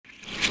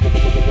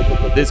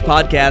This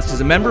podcast is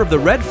a member of the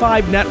Red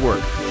 5 Network.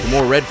 For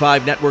more Red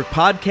 5 Network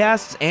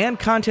podcasts and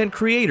content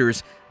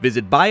creators,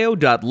 visit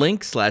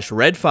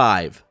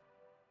bio.link/red5.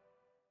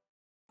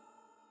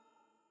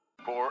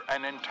 For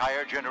an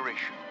entire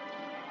generation,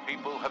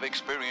 people have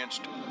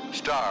experienced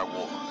Star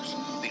Wars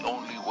the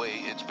only way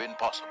it's been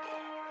possible,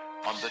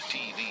 on the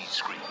TV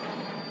screen.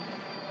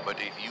 But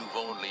if you've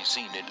only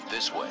seen it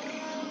this way,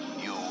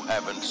 you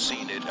haven't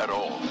seen it at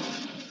all.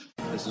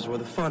 This is where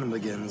the fun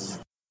begins.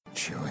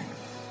 Chewie,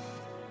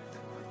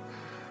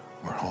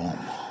 we're home.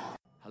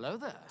 Hello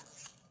there.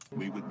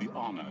 We would be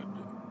honored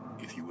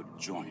if you would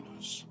join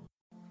us.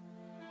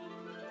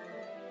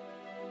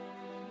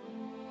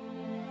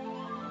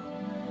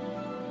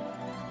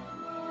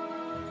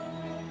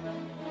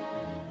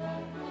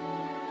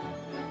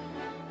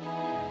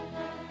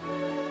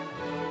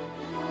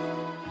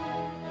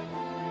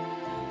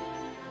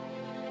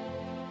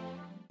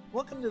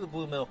 Welcome to the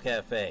Blue Mill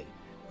Cafe.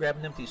 Grab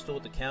an empty stool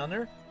at the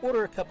counter,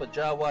 order a cup of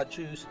Jawa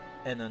juice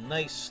and a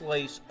nice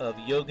slice of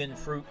Yogan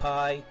fruit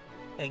pie,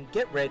 and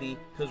get ready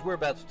because we're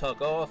about to talk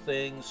all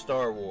things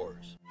Star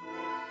Wars.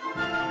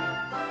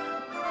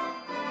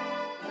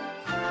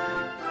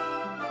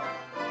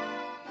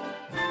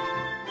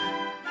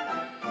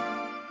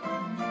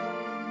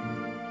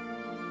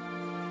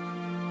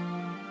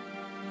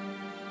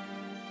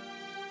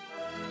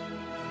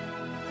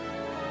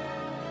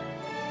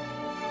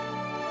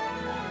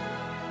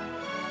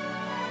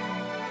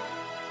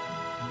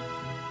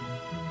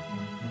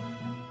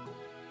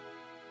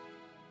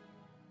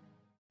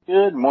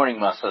 Good morning,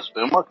 my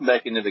husband, and welcome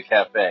back into the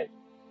cafe.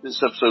 This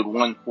is episode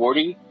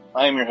 140.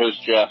 I am your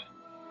host, Jeff.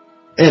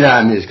 And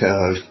I'm his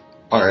co-host,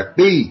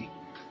 RFB.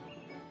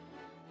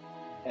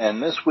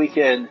 And this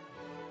weekend,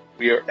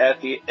 we are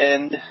at the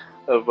end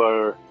of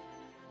our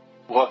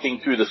walking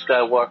through the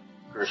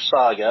Skywalker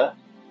saga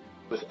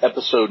with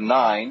episode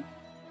 9.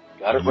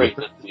 Got a break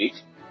this week.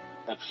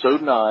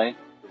 Episode 9,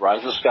 The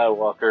Rise of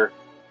Skywalker.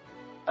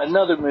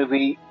 Another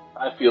movie,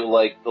 I feel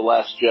like The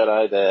Last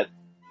Jedi, that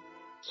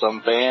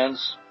some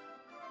fans,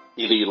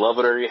 either you love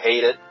it or you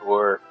hate it,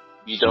 or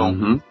you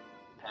don't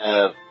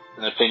have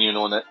an opinion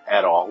on it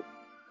at all.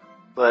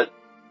 But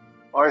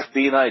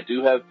RFB and I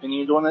do have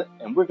opinions on it,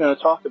 and we're going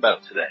to talk about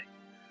it today.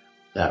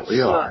 That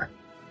we are.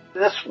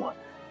 This one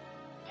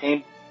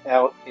came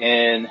out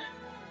in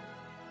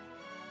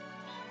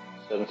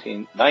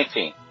 19.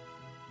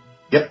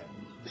 Yep.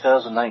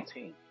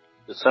 2019.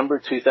 December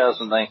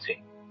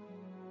 2019.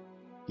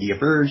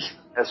 Yippers.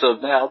 As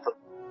of now,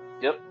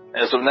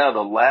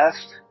 the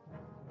last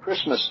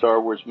Christmas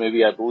Star Wars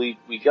movie I believe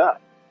we got.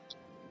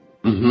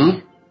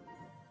 Because,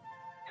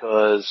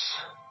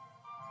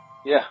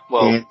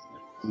 and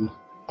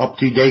up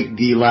to date,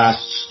 the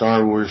last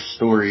Star Wars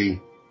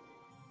story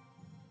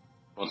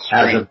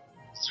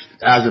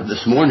as of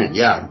this morning.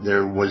 Yeah,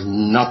 there was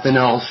nothing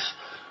else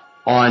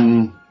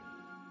on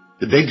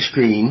the big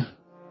screen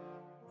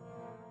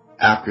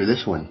after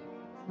this one.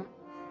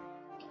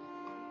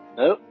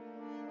 Nope.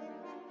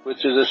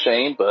 Which is a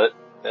shame, but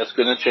that's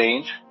going to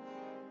change.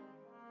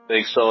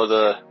 Thanks to all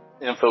the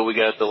info we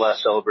got at the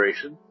last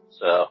celebration.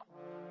 So,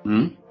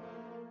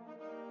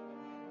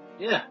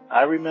 yeah,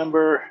 I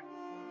remember,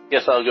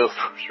 guess I'll go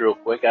first real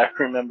quick. I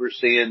remember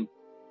seeing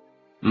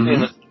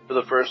it for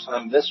the first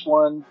time. This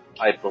one,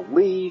 I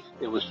believe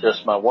it was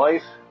just my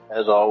wife,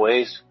 as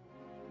always,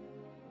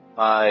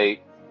 my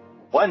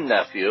one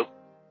nephew,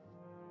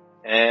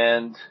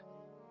 and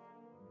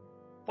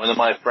one of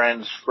my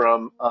friends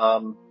from,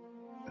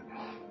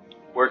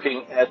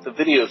 working at the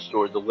video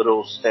store, the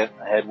little stint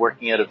I had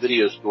working at a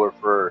video store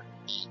for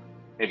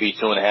maybe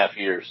 2.5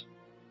 years.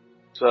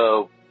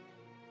 So,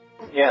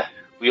 yeah,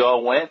 we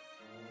all went.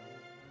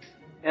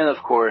 And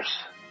of course,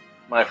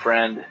 my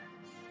friend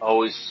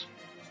always,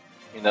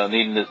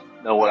 needing to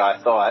know what I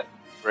thought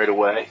right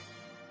away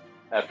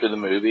after the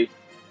movie.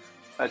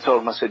 I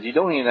told him, I said, you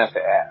don't even have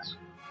to ask.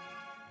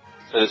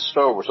 I said, it's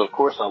Star Wars. Of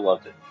course I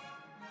loved it.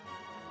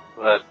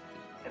 But,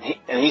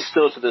 and he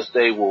still to this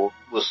day will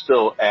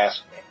still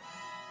ask me,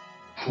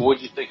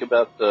 what'd you think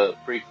about the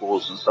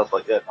prequels and stuff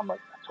like that? I'm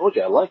like, I told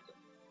you I liked them.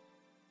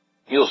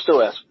 He'll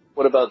still ask,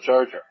 what about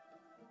Jar Jar?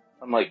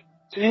 I'm like,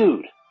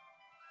 dude,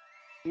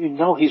 you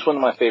know he's one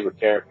of my favorite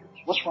characters.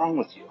 What's wrong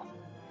with you?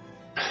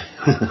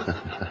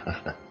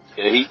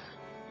 Yeah,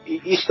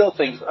 he still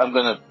thinks I'm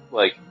gonna,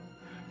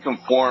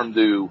 conform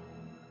to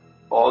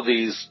all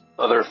these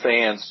other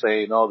fans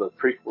saying, oh, the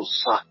prequels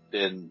sucked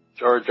and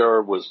Jar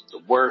Jar was the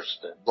worst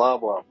and blah,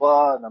 blah,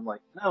 blah. And I'm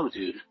like, no,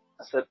 dude.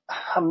 I said,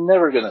 I'm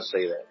never gonna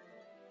say that.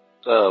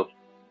 So,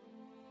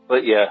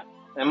 but yeah,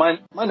 and my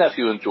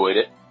nephew enjoyed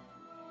it.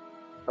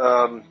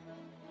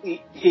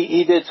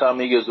 He did tell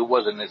me, he goes, it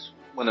wasn't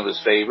one of his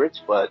favorites,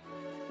 but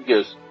he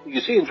goes,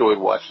 he enjoyed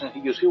watching it.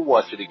 He goes, he'll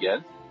watch it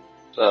again.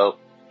 So,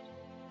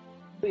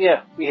 but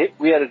yeah,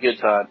 we had a good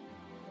time.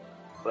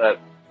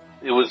 But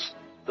it was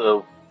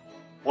the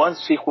one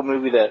sequel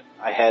movie that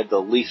I had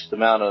the least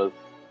amount of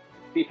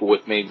people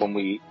with me when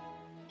we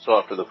saw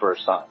it for the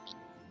first time.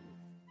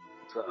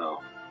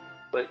 So,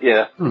 but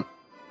yeah.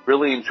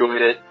 Really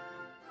enjoyed it.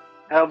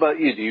 How about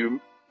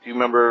you? Do you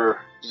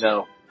remember,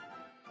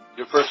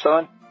 your first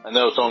time? I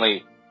know it's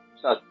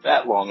not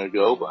that long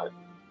ago, but.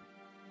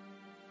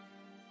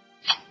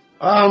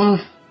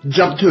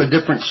 Jump to a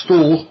different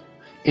stool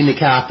in the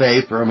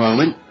cafe for a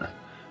moment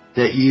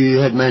that you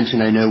had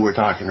mentioned. I know we're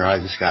talking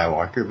Rise of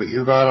Skywalker, but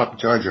you brought up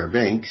Jar Jar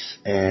Binks,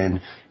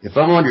 and if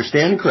I'm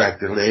understanding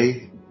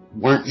correctly,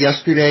 weren't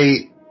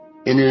yesterday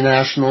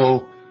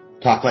International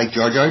Talk Like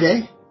Jar Jar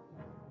Day?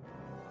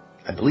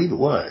 I believe it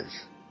was.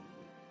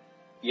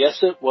 Yes,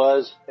 it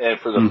was, and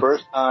for the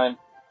first time,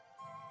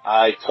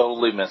 I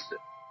totally missed it.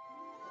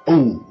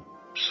 Oh.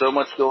 So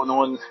much going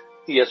on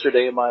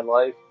yesterday in my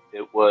life.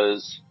 It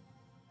was,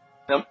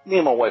 me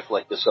and my wife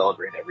like to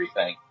celebrate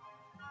everything.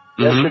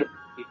 Yesterday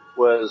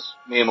was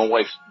me and my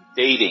wife's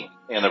dating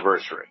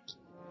anniversary.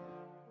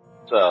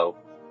 So,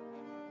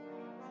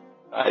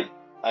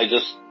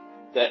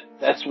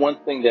 that's one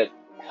thing that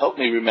helped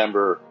me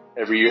remember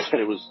every year that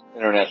it was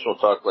International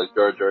Talk Like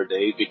Jar Jar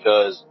Day,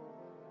 because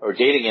our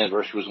dating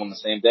anniversary was on the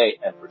same day,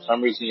 and for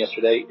some reason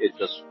yesterday, it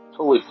just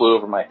totally flew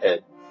over my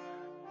head.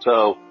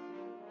 So,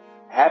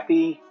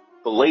 happy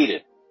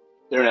belated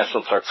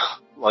International Talk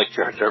Like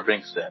Jar Jar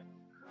Binks Day.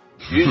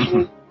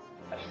 Usually,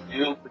 I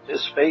do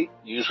participate.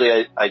 Usually,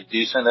 I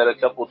do send out a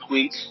couple of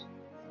tweets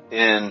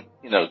in,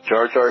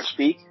 Jar Jar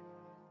speak,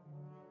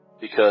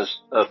 because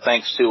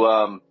thanks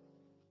to,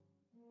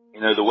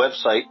 the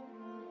website,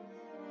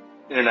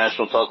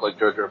 International Talk Like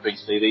Jar Jar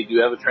Binks Day, they do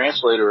have a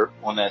translator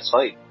on that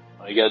site.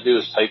 All you gotta do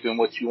is type in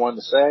what you want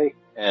to say,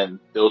 and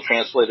they'll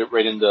translate it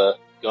right into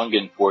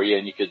Gungan for you,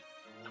 and you could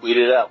tweet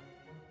it out.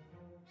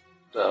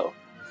 So,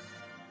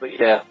 but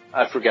yeah,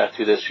 I forgot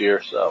to this year,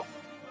 so,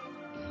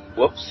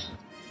 whoops.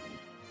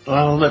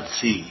 Well,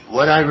 let's see.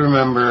 What I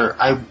remember,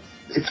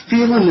 it's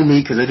feeling to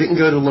me, because I didn't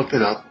go to look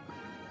it up.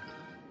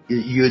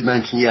 You had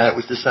mentioned, it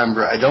was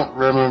December. I don't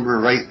remember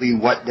rightly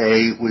what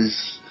day. It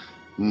was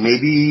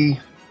maybe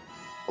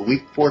a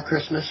week before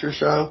Christmas or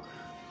so.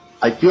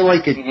 I feel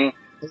like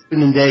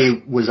opening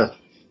day was a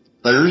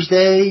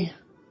Thursday,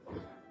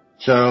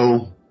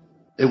 so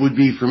it would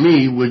be, for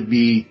me,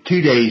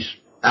 2 days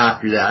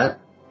after that.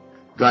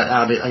 Got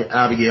out at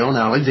Abigail in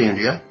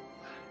Alexandria,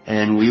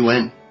 and we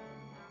went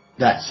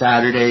that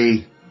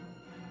Saturday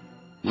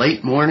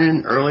late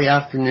morning, early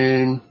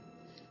afternoon,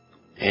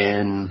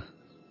 and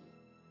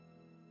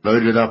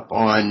loaded up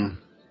on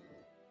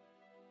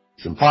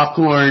some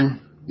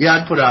popcorn.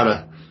 Yeah,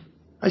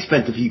 I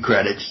spent a few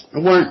credits.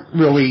 It weren't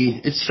really,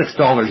 it's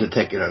 $6 a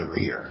ticket over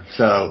here.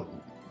 So,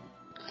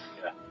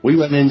 we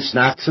went in,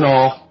 snacks and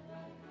all.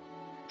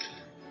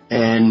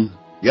 And,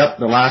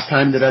 the last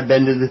time that I'd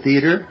been to the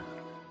theater.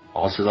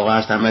 Also the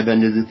last time I'd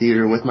been to the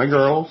theater with my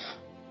girls.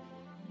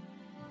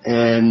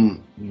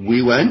 And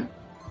we went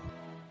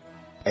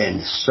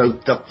and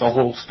soaked up the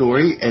whole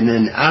story. And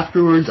then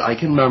afterwards, I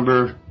can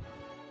remember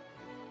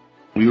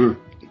we were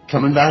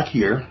coming back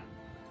here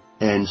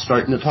and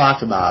starting to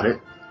talk about it,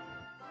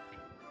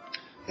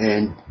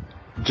 and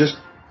just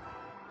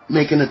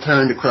making a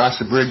turn to cross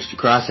the bridge to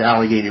cross the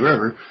Allegheny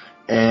River,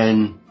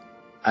 and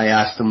I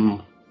asked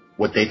them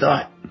what they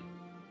thought.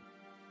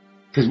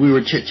 Because we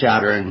were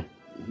chit-chattering,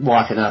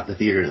 walking out the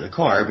theater to the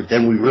car, but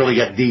then we really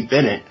got deep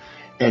in it,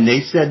 and they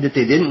said that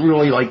they didn't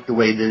really like the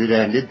way that it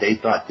ended. They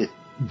thought that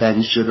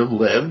Ben should have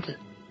lived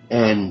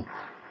and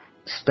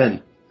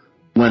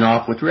went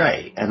off with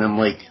Rey. And I'm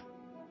like,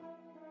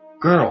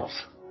 girls,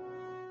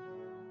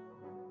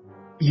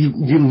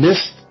 you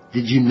missed,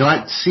 did you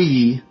not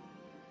see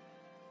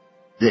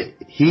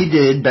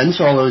that Ben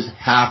Solo's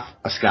half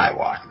a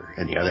Skywalker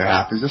and the other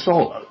half is a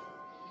Solo?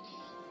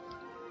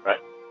 Right.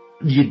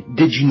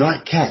 Did you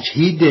not catch?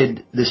 He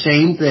did the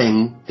same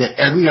thing that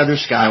every other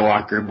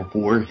Skywalker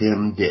before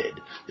him did.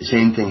 The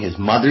same thing his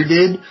mother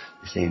did,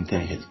 the same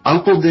thing his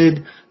uncle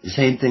did, the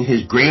same thing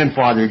his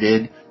grandfather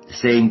did, the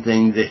same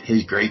thing that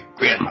his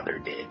great-grandmother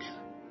did.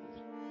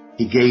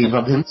 He gave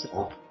of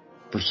himself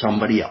for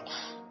somebody else.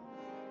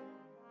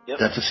 Yep.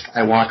 That's a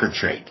Skywalker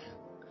trait.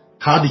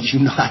 How did you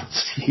not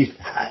see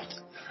that?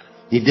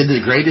 He did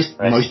the greatest,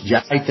 most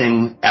Jedi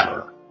thing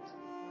ever.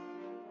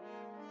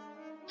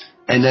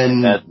 And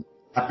then,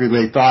 after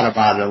they thought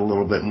about it a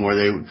little bit more,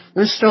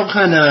 they're still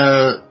kind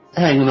of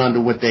hanging on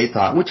to what they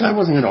thought, which I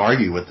wasn't going to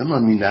argue with them. I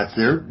mean, that's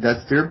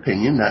their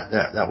opinion.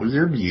 That was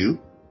their view.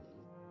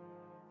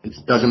 It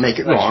doesn't make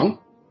it wrong.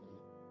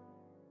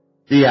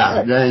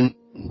 Yeah, then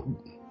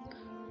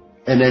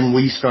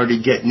we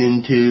started getting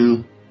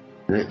into,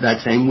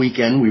 that same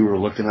weekend, we were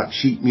looking up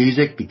sheet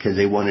music because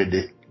they wanted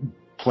to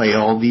play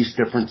all these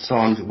different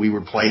songs that we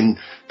were playing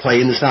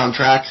the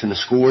soundtracks and the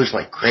scores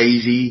like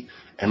crazy,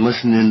 and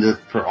listening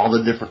for all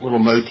the different little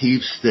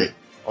motifs that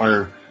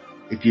are,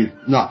 if you're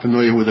not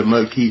familiar with a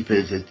motif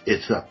is,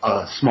 it's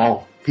a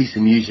small piece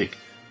of music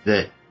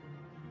that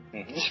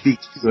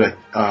speaks to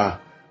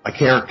a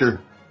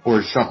character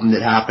or something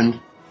that happened.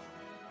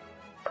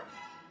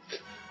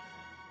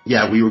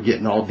 Yeah, we were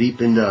getting all deep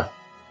into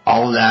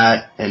all of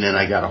that, and then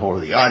I got a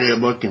hold of the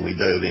audiobook and we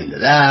dove into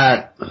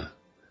that.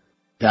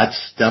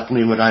 That's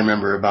definitely what I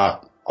remember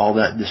about all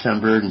that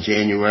December and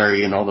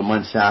January and all the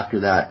months after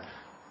that,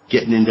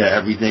 getting into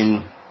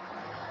everything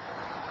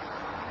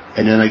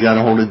And then I got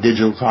a hold of a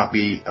digital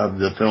copy of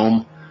the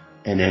film,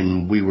 and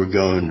then we were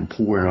going and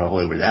pouring all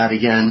over that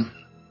again.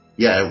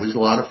 Yeah, it was a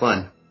lot of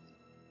fun.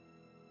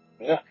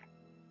 Yeah.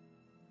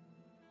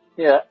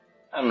 Yeah,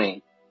 I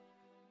mean,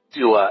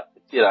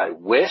 did I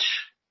wish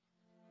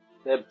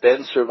that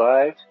Ben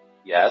survived?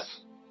 Yes.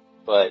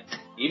 But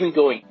even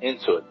going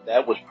into it,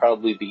 that was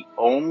probably the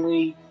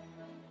only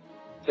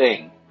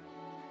thing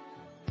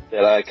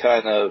that I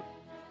kind of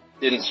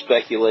didn't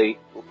speculate,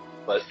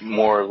 but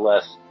more or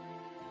less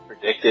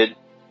predicted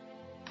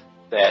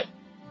that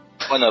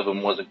one of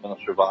them wasn't going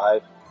to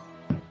survive.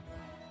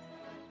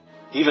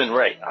 Even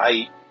Ray.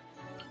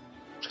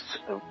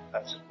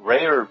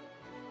 Ray or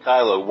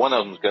Kylo, one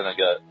of them's going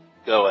to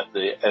go at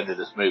the end of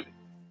this movie.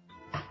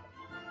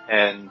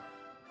 And,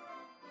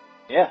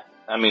 yeah,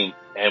 I mean,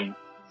 and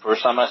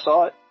first time I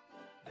saw it,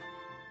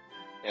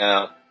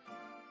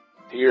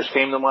 tears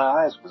came to my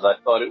eyes because I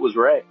thought it was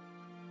Ray.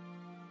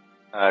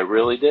 I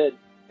really did,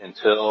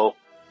 until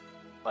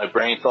my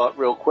brain thought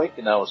real quick,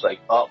 and I was like,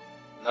 oh,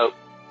 nope,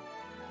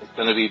 it's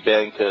going to be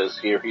Ben, because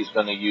here he's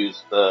going to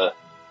use the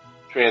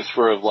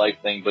transfer of life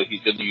thing, but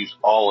he's going to use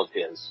all of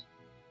his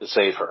to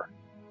save her.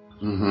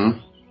 Mm-hmm.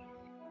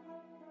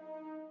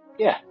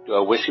 Yeah. Do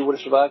I wish he would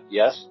have survived?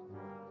 Yes.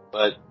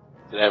 But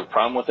did I have a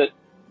problem with it?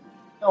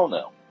 Hell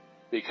no.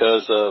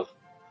 Because of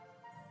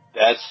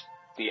that's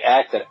the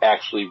act that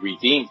actually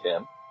redeemed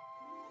him.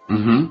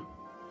 Mm-hmm.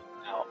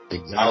 Now,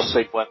 exactly. I'll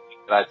say one thing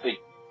that I think,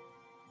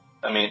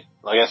 I mean,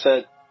 like I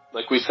said,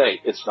 like we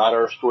say, it's not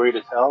our story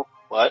to tell,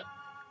 but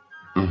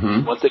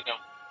one thing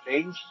I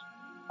changed,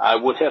 I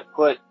would have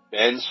put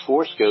Ben's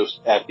Force Ghost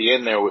at the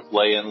end there with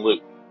Leia and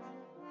Luke.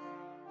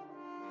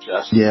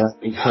 Yeah,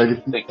 quite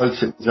a few folks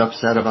that was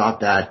upset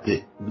about that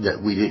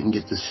we didn't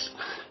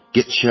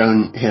get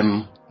shown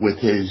him with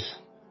his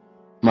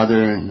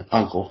mother and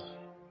uncle.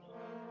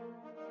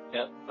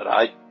 Yeah, but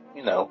I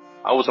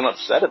wasn't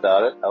upset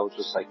about it. I was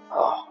just like,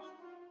 oh,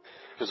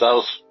 because I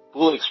was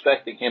fully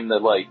expecting him to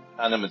like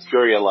kind of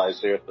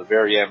materialize there at the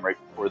very end, right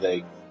before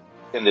they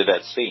ended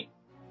that scene.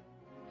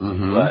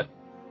 Mm-hmm. But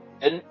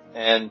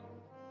and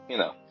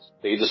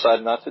they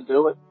decided not to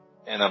do it,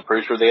 and I'm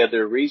pretty sure they had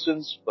their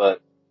reasons,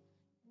 but.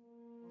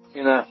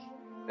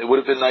 It would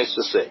have been nice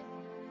to see.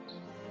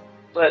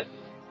 But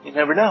you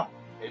never know.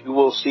 Maybe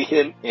we'll see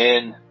him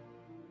in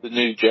the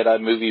new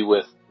Jedi movie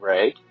with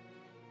Rey.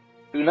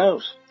 Who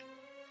knows?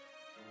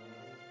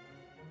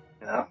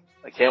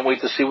 I can't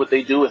wait to see what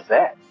they do with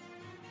that.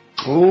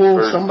 Oh,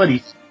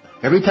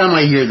 every time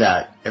I hear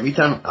that,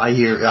 I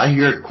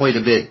hear it quite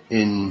a bit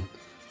in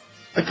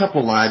a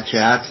couple live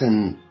chats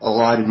and a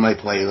lot in my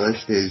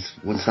playlist is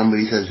when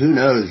somebody says, who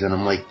knows? And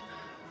I'm like,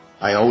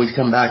 I always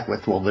come back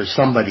with, well, there's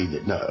somebody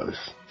that knows.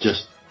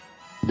 Just,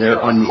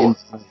 they're on the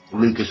inside of the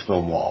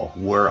Lucasfilm wall.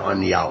 We're on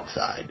the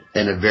outside.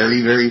 And a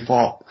very, very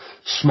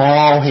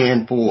small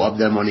handful of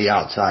them on the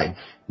outside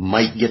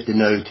might get to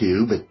know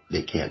too, but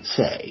they can't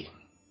say.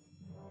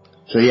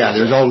 So yeah,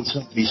 there's always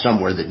somebody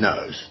somewhere that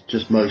knows.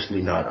 Just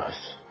mostly not us.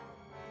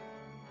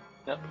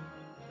 Yep.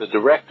 The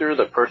director,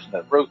 the person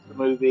that wrote the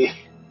movie.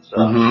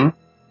 So.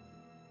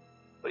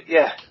 But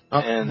yeah,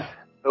 and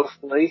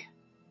hopefully,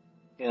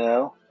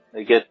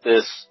 they get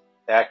this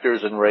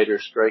actors and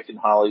writers strike in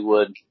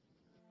Hollywood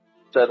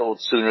settled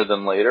sooner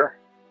than later,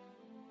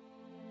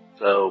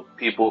 so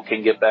people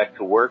can get back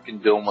to work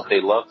and doing what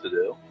they love to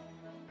do.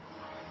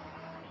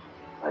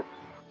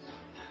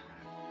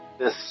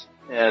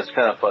 It's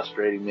kind of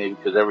frustrating me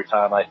because every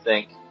time I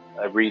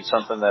read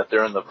something that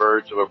they're on the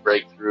verge of a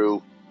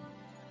breakthrough,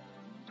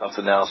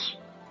 something else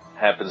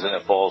happens and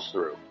it falls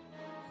through.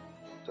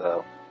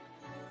 So,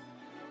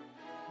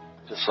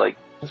 just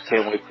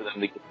can't wait for them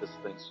to get this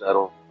thing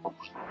settled.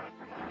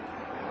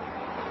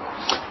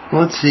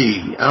 Let's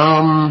see.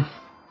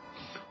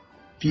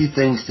 Few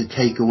things to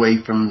take away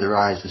from The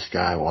Rise of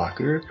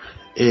Skywalker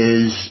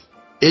is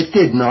it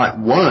did not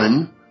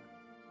one,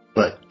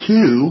 but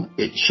two,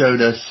 it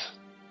showed us,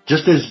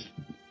 just as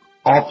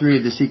all three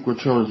of the sequel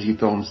trilogy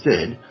films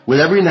did, with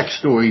every next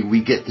story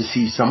we get to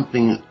see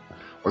something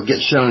or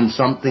get shown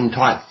something,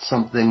 taught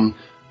something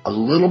a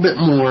little bit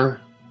more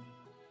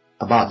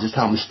about just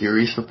how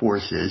mysterious the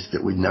Force is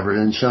that we'd never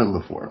been shown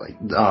before. Like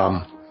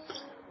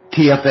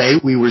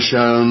TFA, we were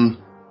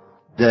shown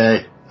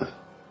that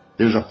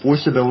there's a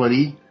Force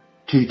ability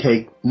to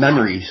take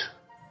memories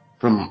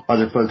from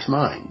other folks'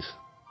 minds,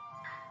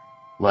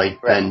 like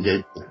Ben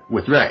did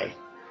with Rey.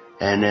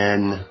 And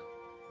then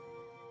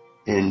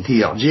in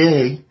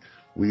TLJ,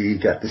 we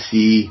got to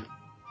see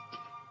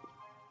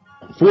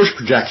Force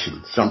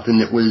projection, something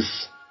that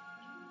was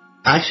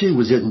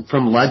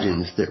from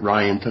Legends that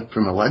Ryan took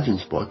from a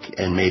Legends book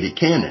and made it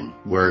canon,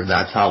 where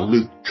that's how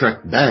Luke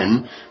tricked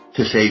Ben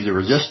to save the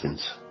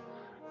Resistance.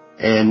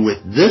 And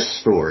with this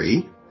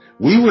story,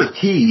 we were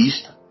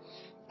teased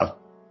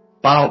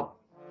about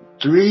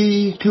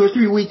 2 or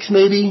 3 weeks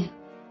maybe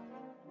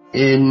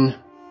in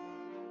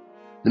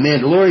The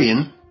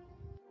Mandalorian,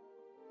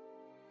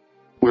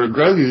 where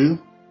Grogu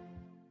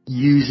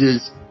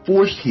uses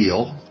Force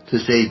Heal to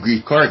save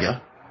Greef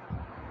Karga,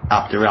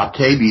 after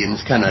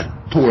Octavians kind of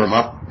tore them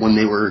up when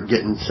they were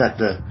getting set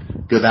to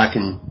go back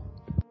and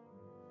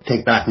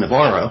take back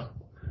Navarro,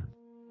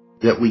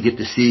 that we get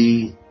to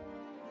see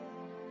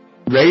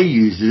Rey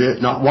uses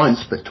it not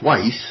once but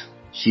twice.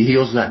 She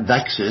heals that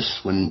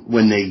Vexus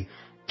when they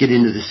get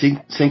into the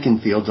sinking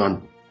fields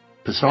on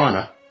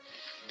Pisana.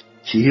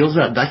 She heals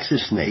that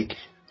Vexus snake,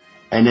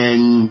 and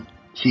then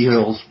she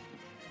heals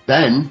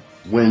Ben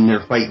when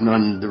they're fighting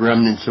on the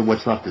remnants of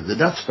what's left of the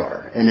Death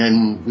Star. And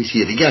then we see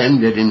it again,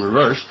 that in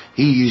reverse,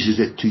 he uses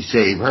it to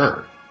save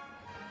her.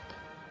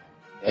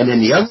 And then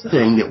the other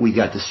thing that we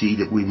got to see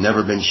that we've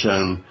never been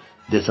shown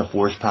that's a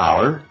Force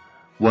power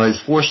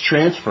was Force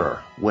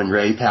transfer when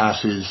Rey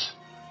passes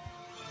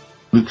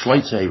Luke's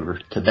lightsaber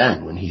to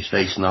Ben when he's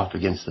facing off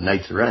against the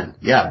Knights of Ren.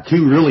 Yeah,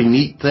 two really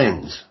neat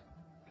things.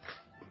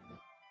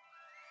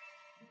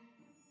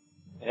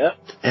 Yep.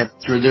 And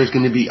sure, there's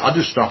going to be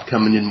other stuff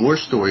coming in, more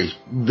stories.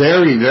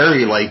 Very,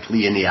 very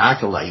likely in the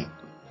Acolyte,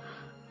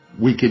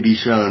 we could be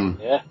shown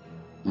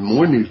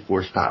more new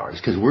Force powers,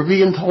 because we're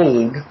being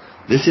told,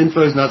 this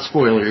info is not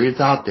spoiler,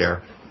 it's out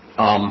there,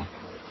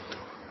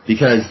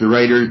 because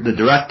the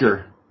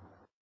director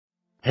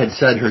had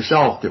said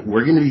herself that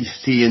we're going to be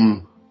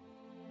seeing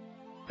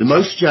the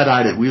most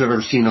Jedi that we've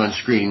ever seen on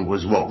screen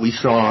was what we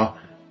saw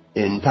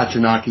in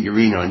Pachanaki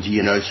Arena on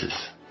Geonosis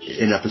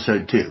in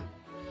episode 2.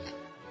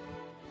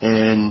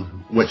 And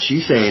what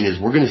she's saying is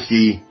we're going to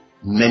see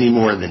many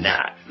more than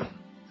that.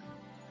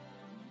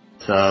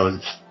 So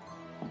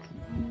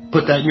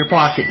put that in your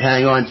pocket and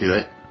hang on to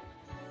it.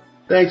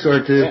 Thanks,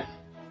 R2.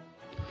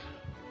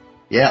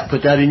 Yeah,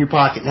 put that in your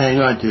pocket and hang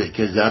on to it,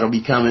 because that'll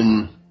be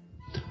coming,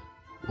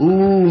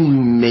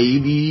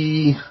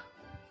 maybe,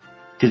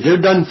 because they're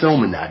done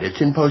filming that.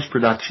 It's in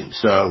post-production,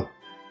 so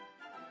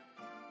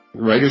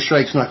the writer's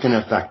strike's not going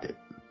to affect it.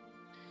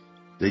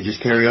 They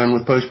just carry on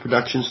with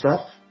post-production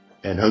stuff.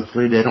 And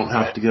hopefully they don't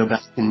have to go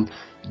back and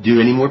do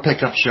any more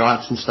pickup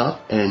shots and stuff,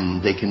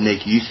 and they can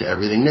make use of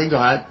everything they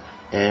got,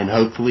 and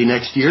hopefully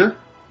next year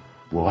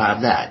we'll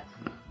have that.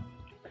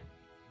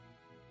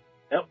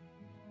 Yep.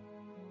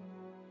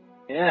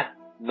 Yeah.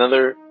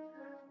 Another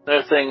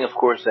thing, of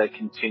course, that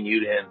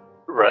continued in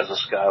Rise of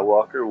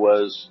Skywalker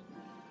was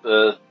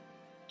the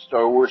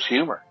Star Wars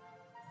humor.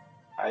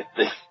 I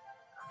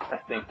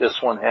think this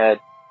one had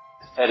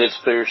its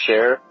fair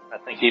share. I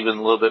think even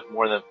a little bit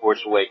more than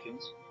Force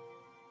Awakens.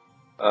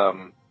 I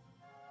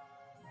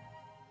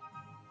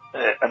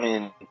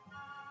mean,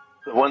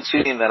 the one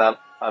scene that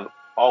I've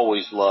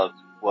always loved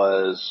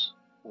was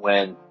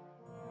when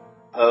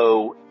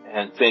Poe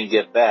and Finn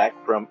get back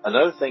from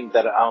another thing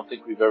that I don't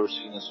think we've ever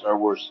seen in Star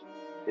Wars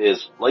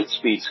is light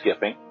speed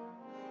skipping.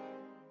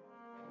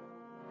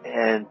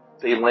 And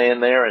they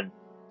land there, and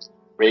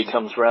Rey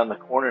comes around the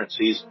corner and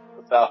sees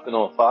the Falcon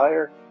on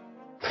fire.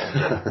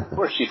 And of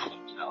course she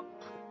flips out.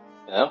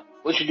 You know,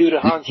 what'd you do to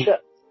Han's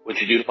ship?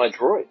 What'd you do to my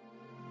droid?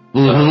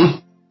 Mm-hmm.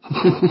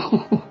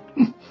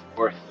 Of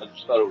course, I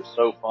just thought it was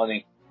so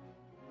funny.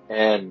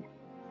 And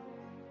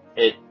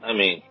there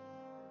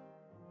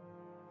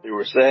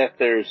was that,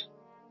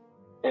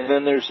 and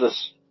then there's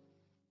this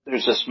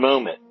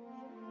moment.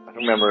 I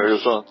remember it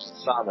was on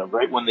Sana,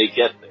 right when they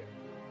get there,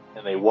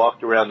 and they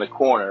walked around the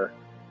corner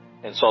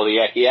and saw the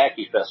Yaki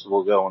Yaki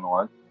Festival going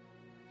on,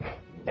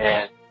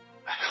 and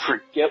I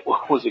forget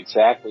what was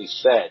exactly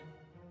said,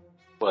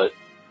 but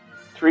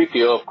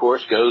 3PO, of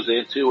course, goes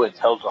into and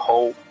tells the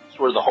whole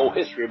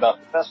history about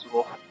the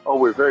festival. Oh,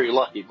 we're very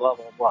lucky, blah,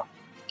 blah, blah.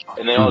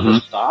 And they all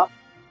just stop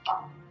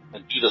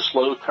and do the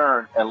slow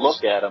turn and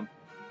look at him.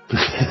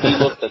 And he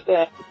looked at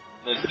that,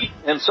 and then he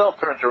himself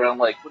turns around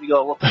like, what are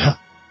y'all looking at?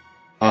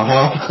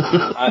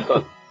 I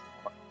thought,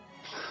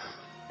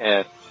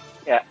 and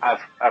yeah,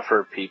 I've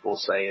heard people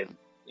saying,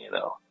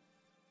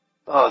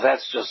 oh,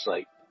 that's just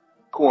like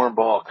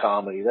cornball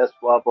comedy. That's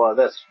blah, blah.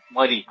 That's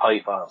Mighty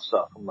Python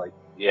stuff. I'm like,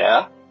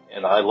 yeah,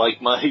 and I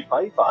like Mighty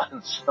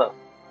Python stuff.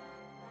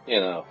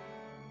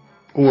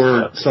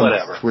 Or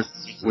whatever.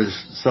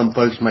 Some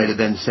folks might have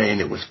been saying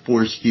it was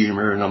forced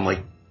humor, and I'm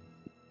like,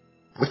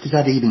 what does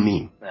that even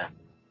mean?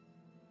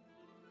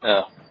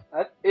 No,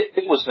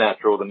 it was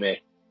natural to me,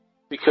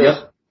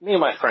 because me and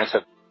my friends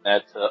have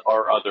that to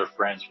our other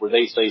friends where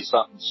they say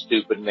something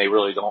stupid and they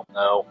really don't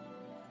know,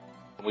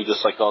 and we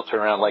just all turn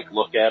around and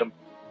look at them,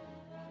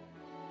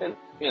 and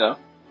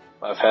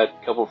I've had a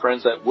couple of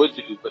friends that would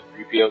do what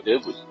 3PO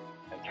did was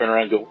and turn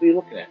around and go, what are you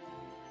looking at?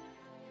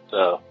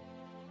 So.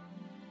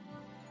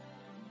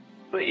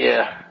 But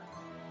yeah,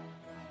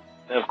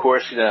 and of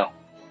course, we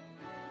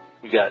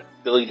got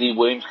Billy D.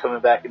 Williams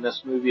coming back in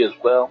this movie as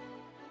well.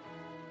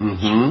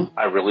 Mm-hmm.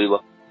 I really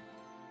love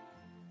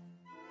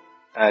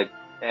it.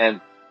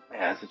 And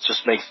it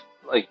just makes,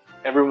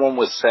 everyone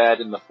was sad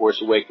in The Force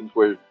Awakens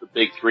where the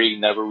big three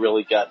never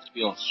really got to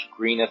be on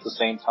screen at the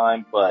same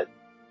time, but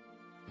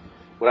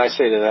what I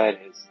say to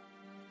that is,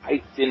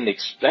 I didn't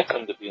expect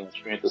them to be on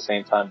screen at the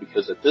same time,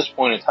 because at this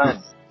point in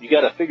time, you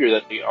got to figure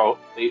that they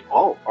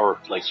all are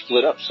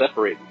split up,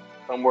 separated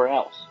somewhere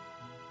else.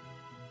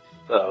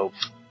 So,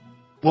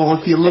 well,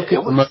 if you look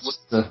at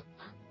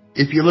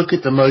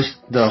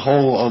the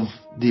whole of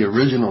the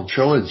original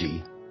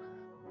trilogy,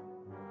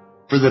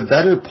 for the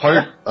better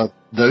part of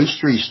those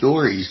 3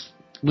 stories,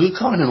 Luke,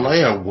 Han, and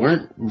Leia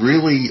weren't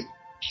really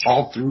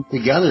all through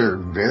together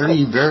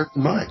very, very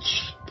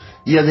much.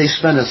 Yeah, they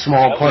spent a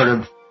small part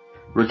of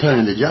Return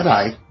of the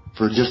Jedi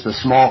for just a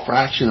small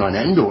fraction on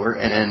Endor,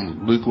 and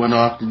then Luke went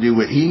off to do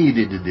what he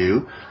needed to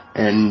do,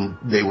 and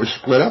they were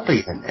split up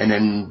again. And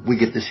then we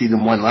get to see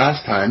them one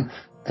last time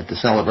at the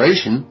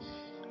celebration.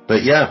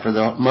 But yeah, for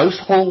the most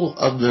whole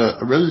of the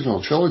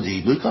original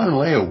trilogy, Luke, Han, and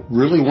Leia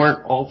really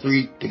weren't all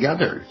 3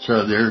 together.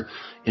 So they're,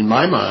 in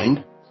my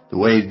mind, the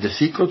way the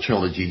sequel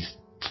trilogy's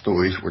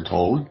stories were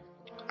told,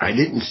 I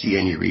didn't see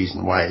any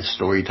reason why a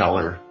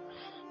storyteller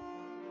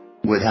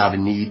would have a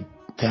need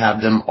to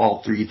have them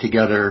all 3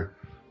 together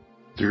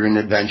through an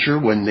adventure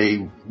when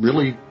they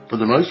really, for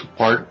the most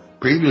part,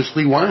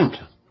 previously weren't.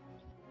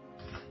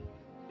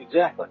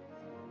 Exactly.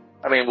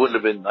 I mean, wouldn't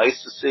it have been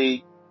nice to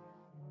see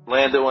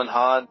Lando and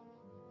Han,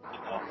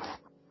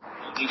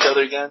 each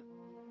other again?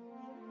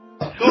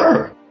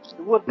 Sure.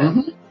 It would have.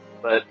 Mm-hmm.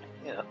 But,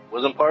 it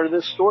wasn't part of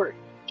this story.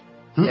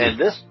 Mm-hmm.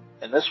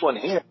 And this one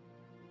here,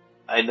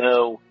 I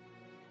know,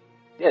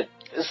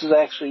 this is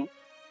actually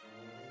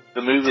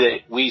the movie that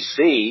we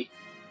see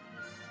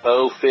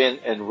Poe, Finn,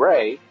 and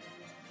Rey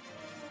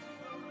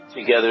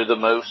together the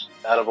most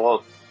out of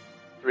all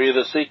 3 of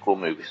the sequel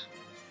movies.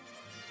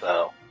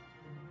 So,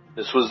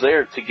 this was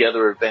their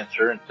together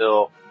adventure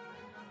until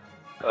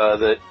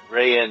that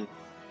Rey and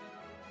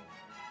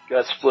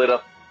got split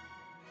up.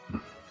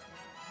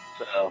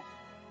 So.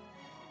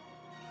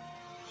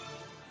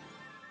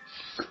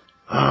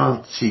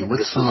 Let's see,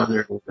 what's some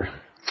other...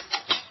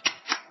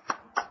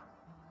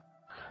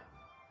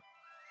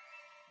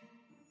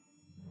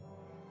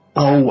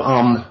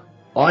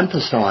 on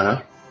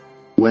Pasaana,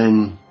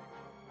 when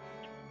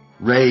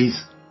Rey's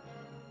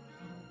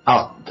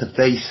out to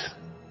face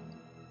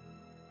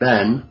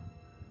Ben,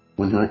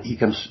 when he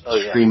comes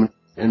screaming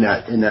in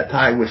that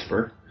TIE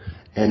whisper,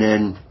 and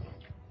then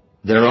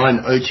they're on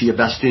Ochi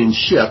Bastoon's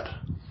ship,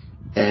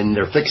 and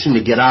they're fixing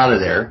to get out of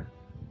there,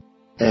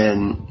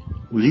 and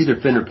it was either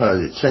Finn or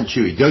Poe that sent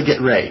Chewie, go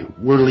get Rey,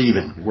 we're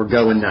leaving, we're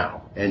going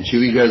now. And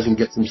Chewie goes and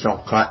gets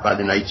himself caught by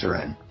the Knights of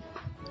Ren.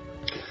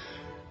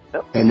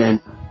 Yep. And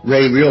then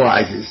Rey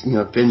realizes,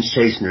 Finn's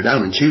chasing her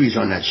down, and Chewie's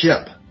on that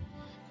ship.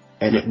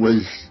 And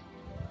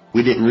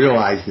we didn't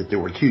realize that there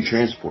were 2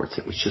 transports,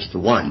 it was just the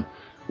one.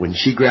 When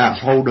she grabs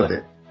hold of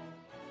it,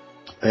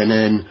 and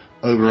then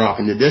over off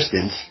in the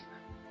distance,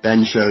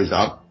 Ben shows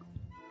up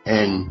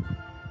and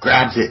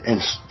grabs it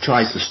and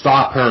tries to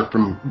stop her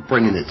from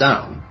bringing it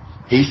down.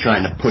 He's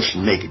trying to push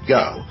and make it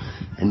go.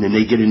 And then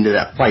they get into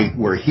that fight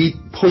where he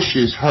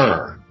pushes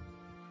her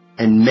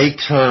and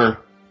makes her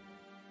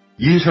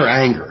use her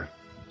anger,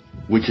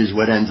 which is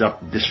what ends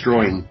up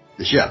destroying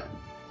the ship.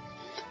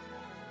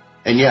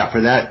 And yeah,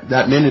 for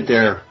that minute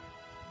there,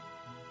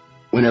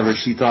 whenever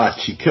she thought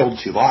she killed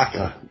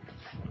Chewbacca,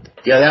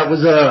 yeah, that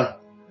was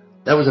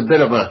a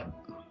bit of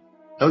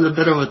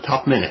a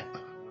tough minute.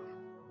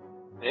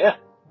 Yeah.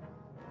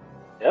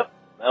 Yep.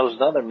 That was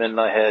another minute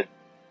I had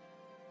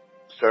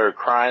started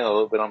crying a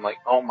little bit. I'm like,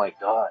 oh my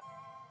God.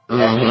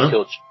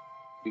 Killed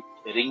Are you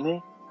kidding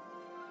me?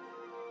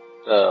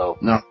 So.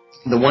 No,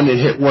 the one that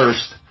hit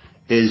worst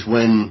is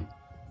when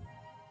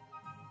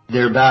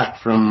they're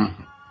back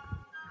from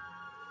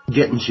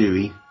getting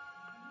Chewie,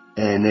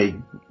 and they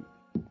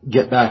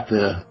get back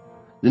to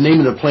the name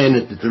of the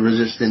planet that the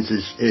Resistance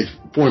is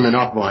forming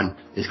up on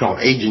is called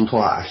Agent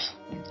Class.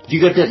 You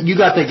got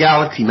the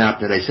galaxy map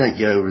that I sent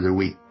you over the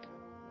week,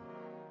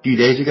 a few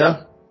days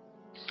ago?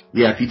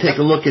 Yeah, if you take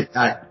a look at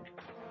that,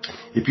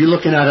 if you're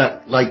looking at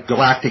it like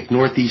galactic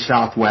northeast,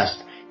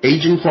 southwest,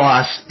 Agent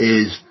Class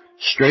is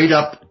straight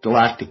up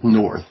galactic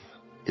north.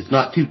 It's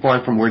not too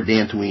far from where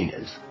Dantooine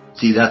is.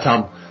 See, that's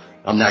how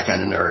I'm that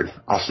kind of nerd.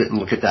 I'll sit and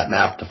look at that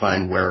map to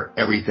find where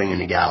everything in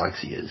the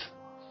galaxy is.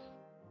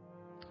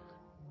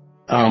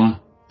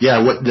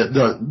 What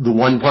the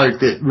one part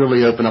that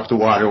really opened up the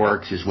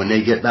waterworks is when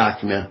they get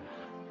back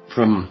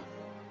from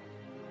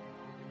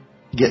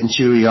getting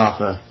Chewie off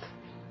a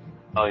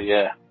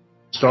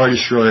Star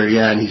Destroyer,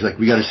 and he's like,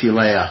 we gotta see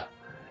Leia.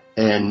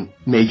 And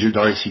Major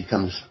Darcy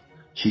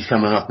she's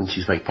coming up and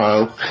she's like,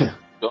 Poe,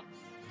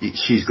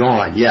 she's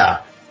gone,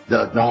 yeah.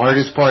 The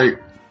hardest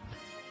part,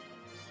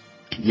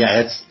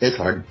 it's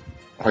hard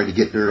to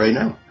get through right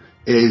now,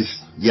 is,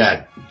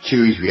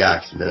 Chewie's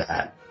reaction to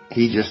that.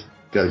 He just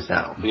goes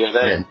down. Yeah,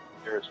 that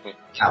scares me.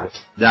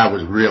 That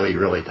was really,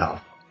 really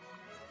tough.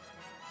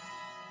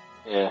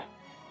 Yeah.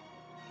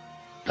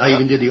 I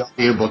even did the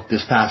audiobook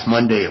this past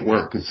Monday at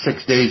work. It's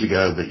 6 days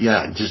ago, but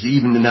just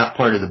even in that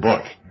part of the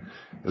book,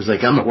 it was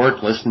like I'm at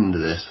work listening to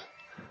this.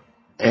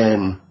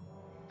 And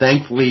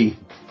thankfully,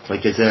 like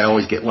I said, I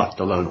always get left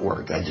alone at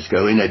work. I just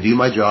go in, I do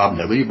my job,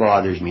 nobody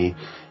bothers me.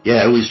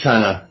 Yeah, it was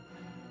kind of,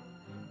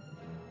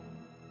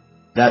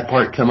 that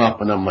part come up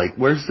and I'm like,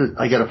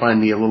 I gotta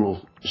find me a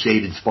little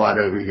shaded spot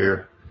over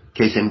here in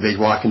case anybody's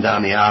walking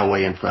down the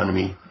alleyway in front of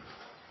me.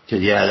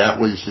 Cause that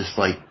was just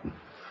like,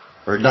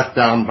 or duck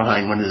down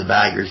behind one of the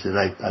baggers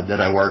that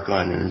I work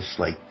on, and it's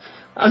like,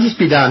 I'll just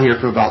be down here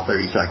for about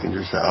 30 seconds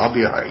or so. I'll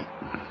be all right.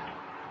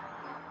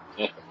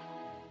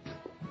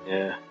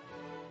 Yeah.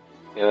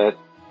 Yeah,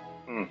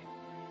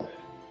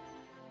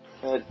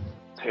 that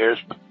tears.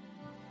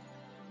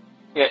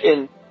 Yeah,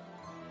 and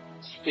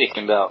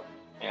speaking about,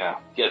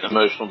 getting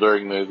emotional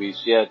during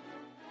movies,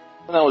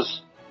 when I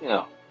was,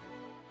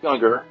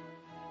 younger,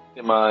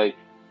 in my,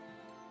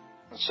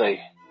 let's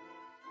say,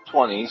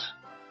 20s,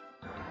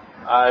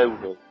 I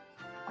would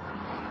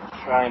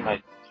try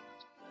my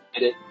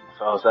hit it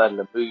if I was out in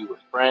the movie with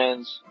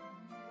friends.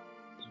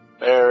 I was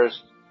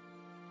embarrassed.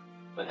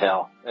 But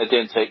hell, it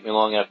didn't take me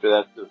long after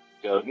that to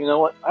go, you know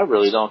what? I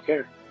really don't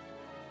care.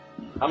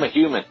 I'm a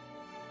human.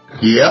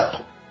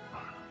 Yep.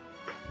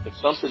 If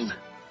something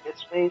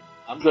hits me,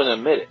 I'm going to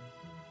admit it.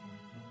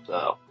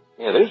 So,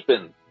 there's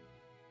been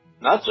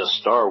not just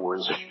Star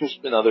Wars. There's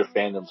been other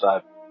fandoms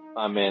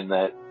I'm in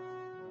that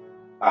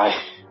I'm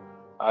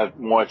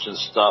watching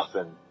stuff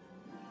and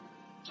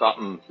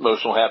something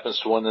emotional happens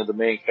to one of the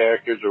main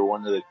characters or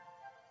one of the,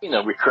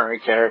 recurring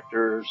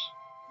characters,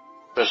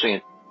 especially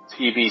in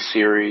TV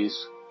series.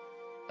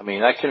 I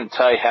mean, I couldn't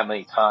tell you how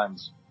many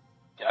times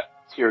I got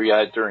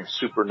teary-eyed during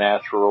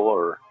Supernatural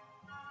or,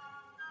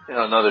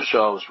 another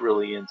show I was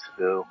really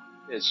into.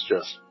 It's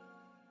just,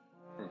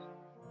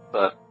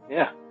 but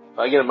if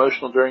I get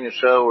emotional during a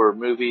show or a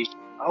movie,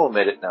 I'll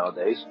admit it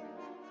nowadays.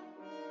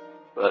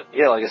 But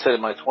like I said,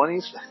 in my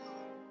 20s,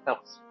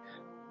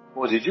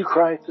 did you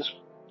cry at this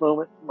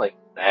moment? I'm like,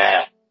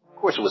 nah. Of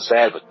course it was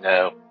sad, but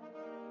no.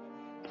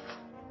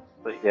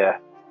 But yeah.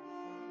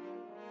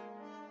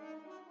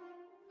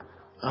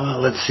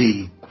 Let's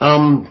see.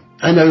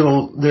 I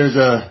know there's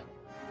a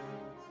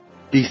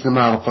decent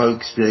amount of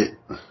folks that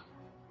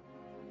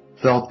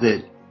felt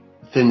that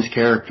Finn's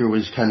character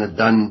was kind of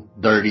done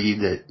dirty,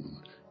 that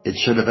it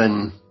should have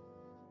been,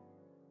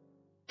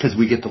 because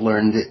we get to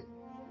learn that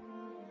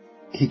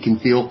he can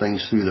feel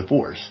things through the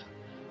Force.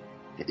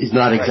 He's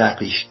not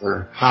exactly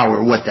sure how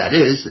or what that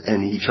is,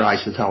 and he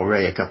tries to tell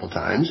Rey a couple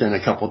times, and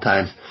a couple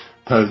times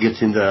Poe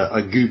gets into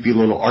a goofy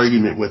little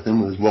argument with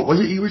him with, what was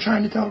it you were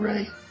trying to tell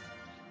Rey?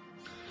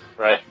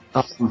 Right.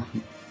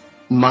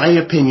 My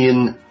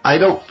opinion, I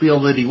don't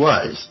feel that he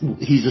was.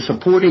 He's a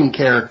supporting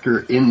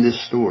character in this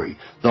story.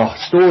 The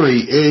story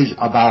is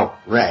about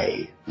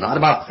Rey, not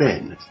about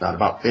Finn. It's not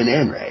about Finn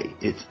and Rey.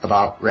 It's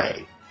about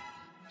Rey.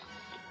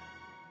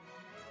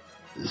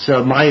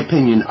 So my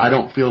opinion, I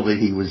don't feel that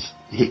he was,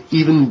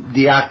 even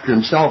the actor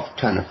himself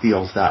kind of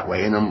feels that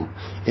way. And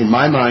in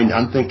my mind,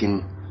 I'm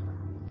thinking,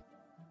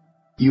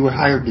 you were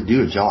hired to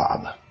do a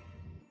job.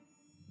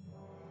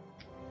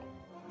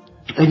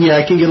 And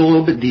I can get a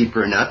little bit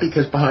deeper in that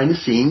because behind the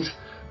scenes,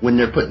 when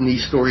they're putting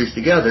these stories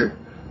together,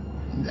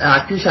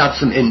 actors have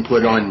some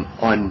input on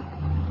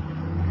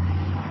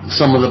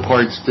some of the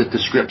parts that the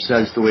script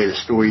says the way the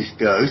story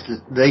goes.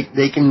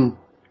 They can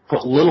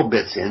put little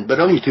bits in, but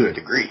only to a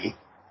degree.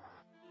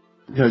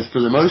 Because for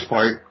the most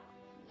part,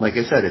 like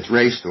I said, it's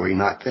Rey's story,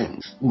 not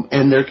Finn's.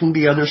 And there can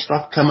be other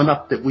stuff coming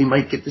up that we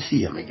might get to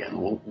see him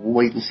again. We'll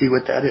wait and see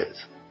what that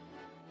is.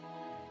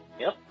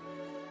 Yep.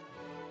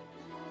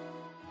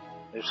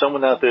 There's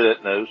someone out there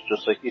that knows,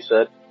 just like you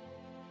said.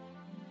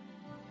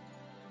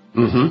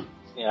 Mm-hmm.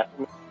 Yeah. I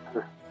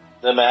remember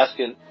them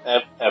asking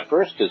at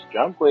first, because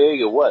John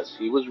Boyega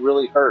he was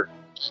really hurt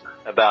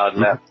about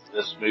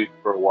this movie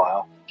for a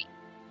while.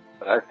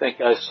 But I think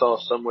I saw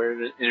somewhere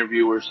in an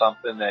interview or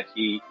something that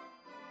he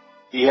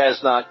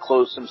has not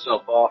closed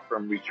himself off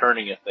from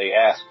returning if they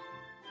ask.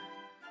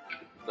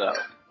 So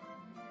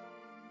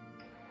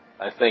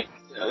I think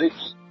if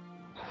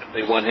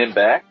they want him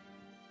back,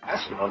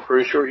 ask him. I'm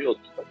pretty sure he'll do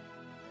it.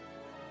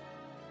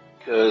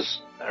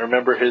 Because I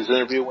remember his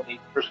interview when he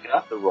first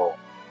got the role.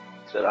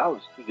 He said,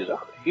 he was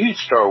a huge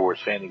Star Wars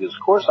fan. He goes,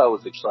 of course I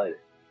was excited.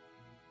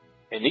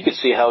 And you could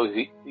see how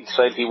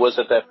excited he was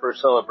at that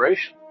first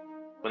celebration.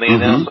 When they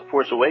announced The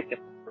Force Awakens,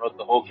 they brought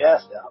the whole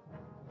cast out.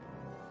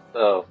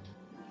 So,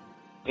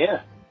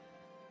 yeah.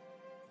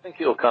 I think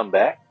he'll come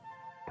back.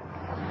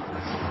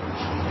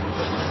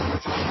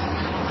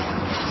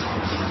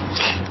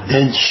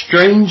 And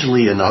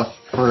strangely enough,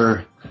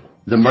 for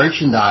the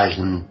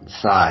merchandising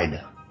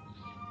side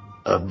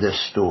of this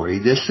story,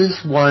 this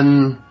is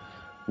one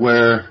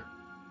where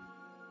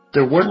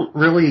there wasn't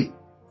really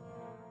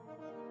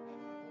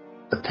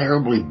a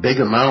terribly big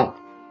amount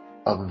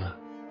of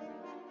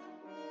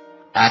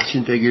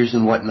action figures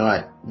and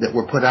whatnot that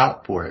were put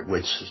out for it,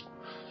 which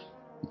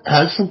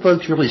has some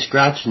folks really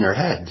scratching their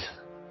heads,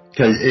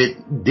 because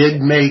it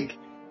did make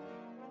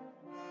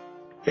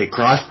it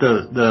crossed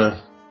the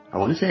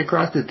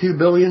 $2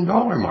 billion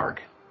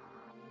mark.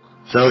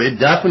 So it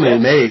definitely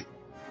made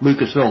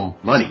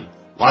Lucasfilm money,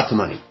 lots of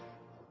money.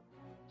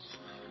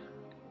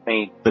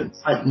 But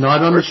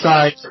not on the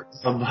side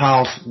of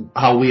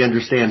how we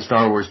understand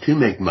Star Wars to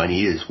make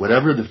money is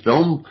whatever the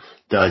film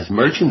does,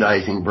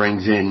 merchandising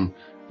brings in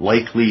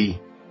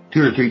likely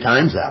 2 or 3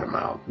 times that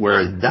amount,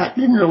 where that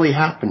didn't really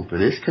happen for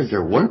this because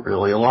there weren't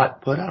really a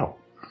lot put out.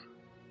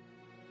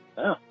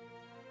 Oh.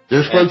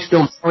 There's folks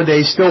still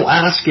nowadays still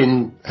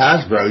asking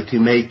Hasbro to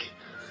make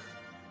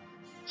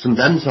some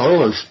Ben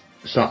Solo's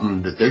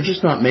something that they're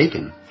just not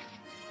making.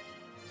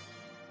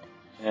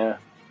 Yeah.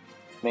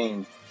 I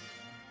mean,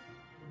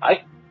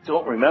 I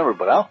don't remember,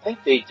 but I don't think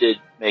they did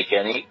make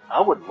any.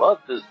 I would love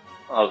to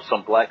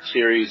some Black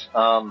Series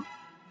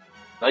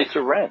Knights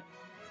of Ren.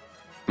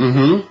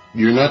 Mm-hmm.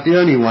 You're not the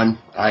only one.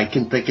 I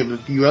can think of a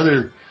few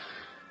other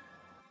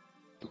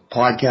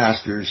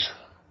podcasters.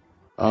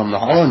 The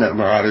HoloNet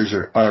Marauders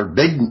are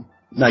big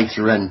Knights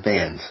of Ren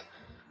fans,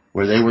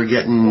 where they were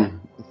getting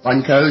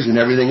Funkos and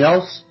everything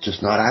else,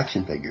 just not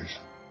action figures.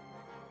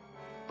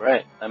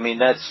 Right. I mean,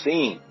 that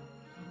scene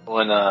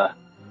when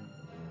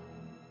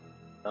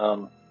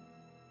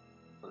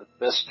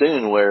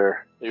Festoon,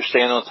 where they're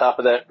standing on top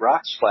of that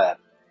rock slab.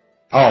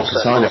 Oh,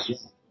 Pisana.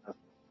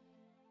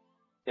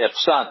 Yeah,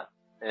 Pisana.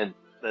 And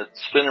that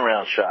spin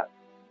around shot.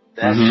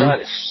 That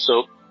shot is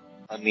so,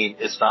 I mean,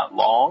 it's not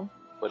long,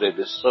 but it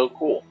is so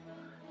cool.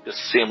 Just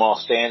to see them all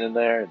standing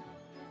there. And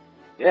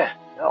yeah,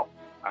 no,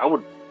 I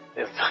would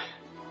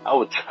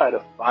try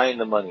to find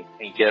the money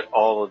and get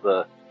all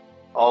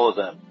of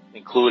them,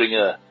 including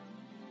a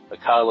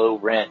Kylo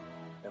Ren,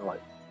 and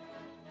like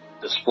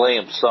display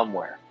them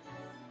somewhere.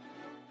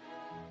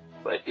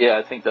 But yeah,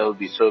 I think that would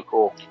be so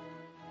cool.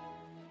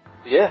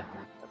 But yeah,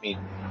 I mean,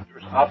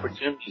 there's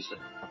opportunities,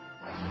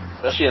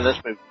 especially in this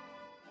movie.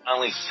 I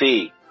only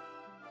see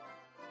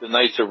the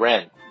Knights of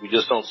Ren. We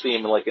just don't see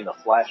them like in a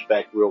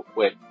flashback real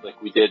quick,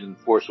 like we did in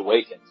Force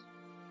Awakens.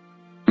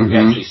 We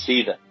actually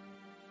see them.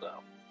 So,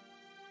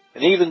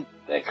 and even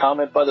that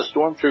comment by the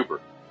Stormtrooper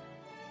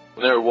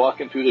when they were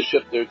walking through the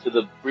ship there to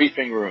the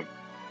briefing room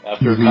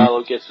after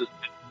Kylo gets his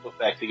put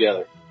back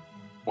together.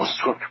 One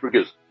Stormtrooper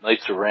goes,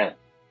 "Knights of Ren."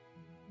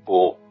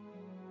 Cool.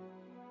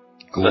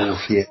 Cool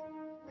shit.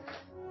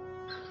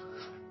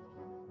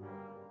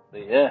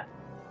 But yeah.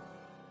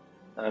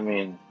 I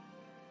mean,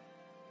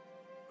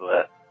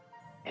 but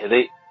yeah,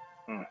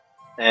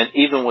 and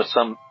even with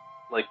some,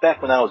 like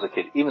back when I was a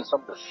kid, even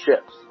some of the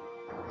ships,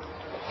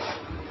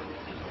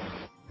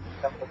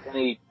 not like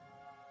any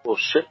little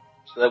ships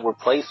that were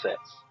play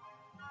sets.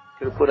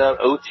 Could have put out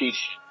OT.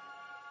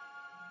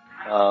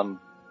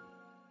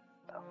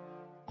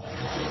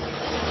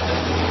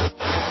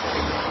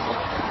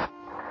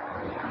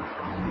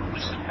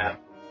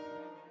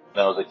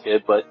 When I was a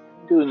kid, but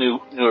do a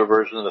newer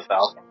version of the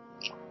Falcon.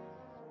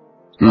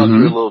 Do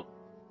little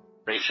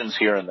variations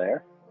here and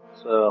there.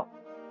 So,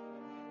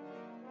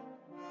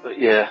 but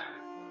yeah,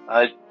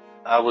 I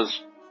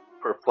was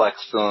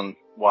perplexed on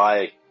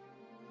why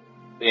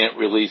they didn't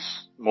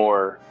release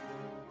more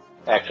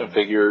action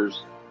figures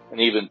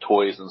and even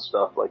toys and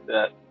stuff like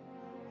that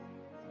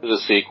for the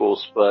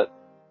sequels, but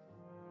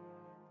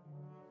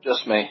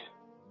just me.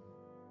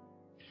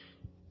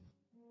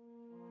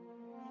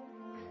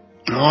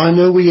 Oh, I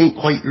know we ain't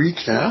quite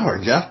reached an hour,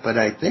 Jeff, but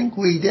I think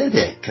we did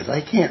it, because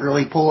I can't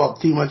really pull up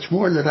too much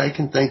more that I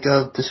can think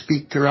of to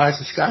speak to Rise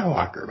of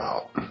Skywalker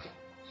about.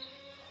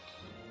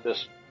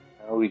 Just,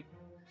 we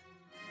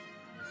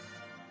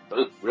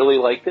both really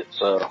liked it,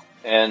 so,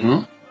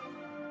 and,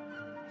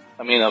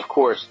 I mean, of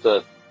course,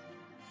 I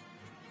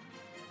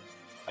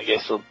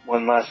guess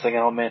one last thing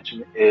I'll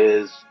mention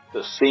is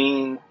the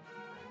scene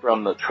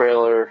from the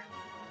trailer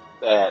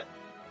that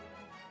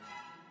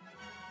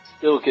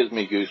still gives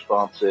me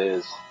goosebumps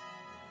is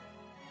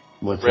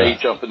What's Rey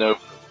that? jumping over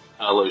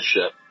Kylo's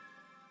ship.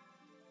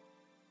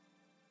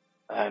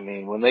 I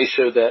mean, when they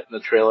showed that in the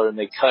trailer and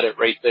they cut it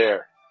right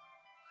there,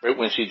 right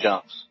when she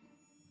jumps.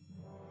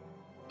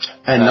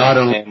 And not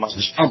only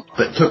jump,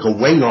 but took a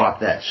wing off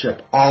that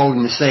ship, all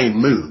in the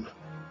same move.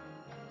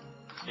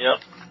 Yep.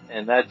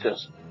 And that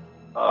just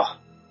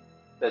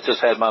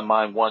had my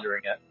mind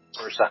wondering at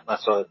first time I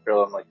saw the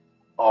trailer. I'm like,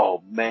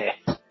 oh man.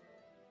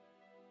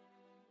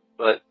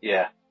 But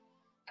yeah.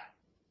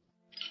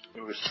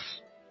 There was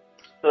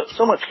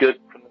so much good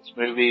from this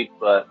movie,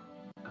 but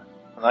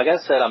like I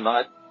said, I'm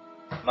not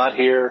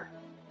here,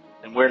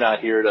 and we're not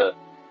here to,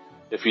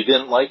 if you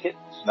didn't like it,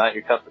 it's not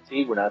your cup of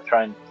tea. We're not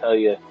trying to tell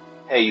you,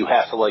 hey, you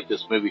have to like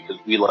this movie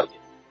because we like it,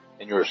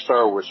 and you're a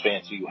Star Wars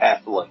fan, so you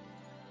have to like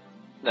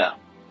it. No.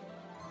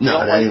 If you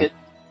don't like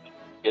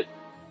it,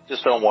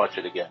 just don't watch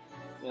it again,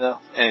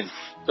 and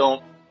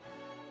don't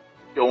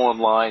go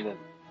online and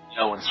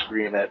yell and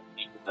scream at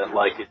people that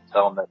like it and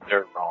tell them that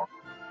they're wrong.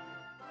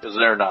 Because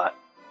they're not.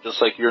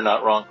 Just like you're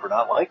not wrong for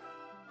not liking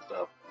it.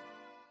 So.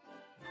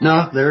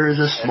 No, there is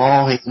a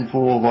small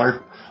handful of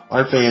our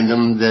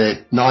fandom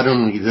that not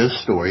only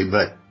this story,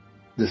 but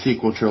the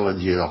sequel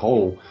trilogy as a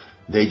whole,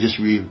 they just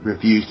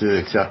refuse to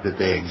accept that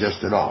they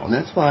exist at all. And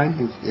that's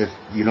fine. If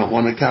you don't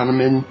want to count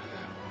them in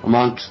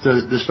amongst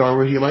the Star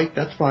Wars you like,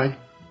 that's fine.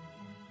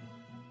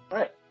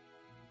 Right.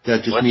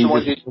 That just means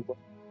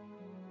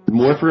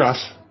more for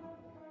us.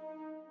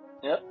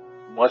 Yep.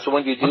 Watch the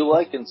one you do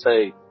like and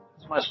say,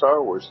 it's my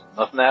Star Wars.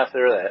 Nothing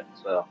after that.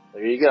 So,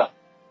 there you go.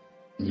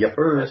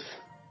 Yepers.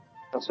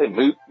 I'll say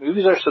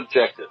movies are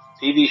subjective.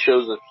 TV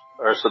shows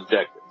are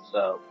subjective.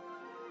 So,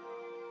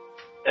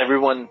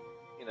 everyone,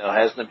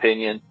 has an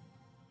opinion.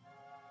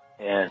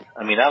 And,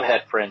 I mean, I've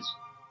had friends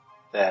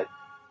that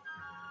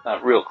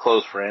not real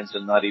close friends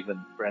and not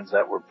even friends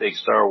that were big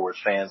Star Wars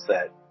fans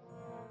that,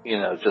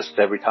 just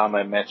every time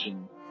I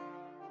mentioned,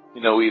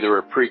 either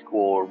a prequel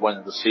or one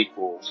of the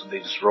sequels, and they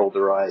just rolled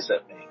their eyes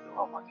at me and go,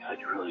 oh my God,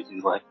 you really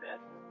do like that.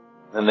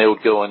 And they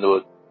would go into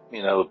a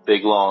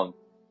big long,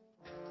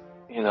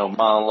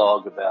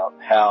 monologue about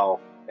how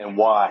and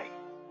why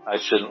I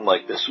shouldn't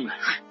like this movie.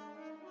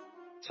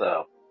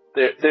 So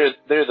they're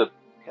the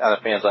kind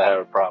of fans I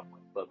have a problem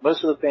with. But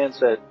most of the fans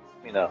that,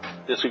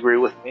 disagree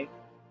with me,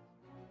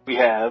 we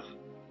have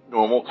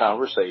normal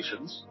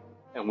conversations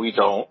and we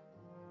don't,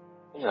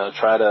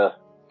 try to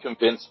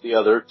convince the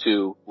other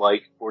to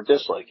like or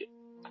dislike it.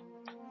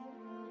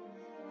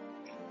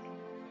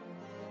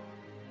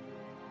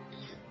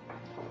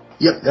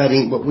 Yep, that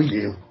ain't what we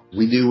do.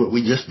 We do what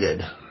we just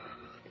did.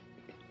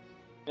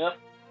 Yep.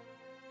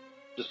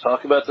 Just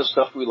talk about the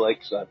stuff we like.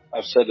 Cause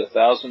I've said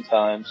 1,000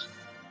 times,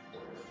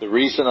 the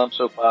reason I'm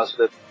so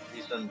positive, the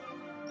reason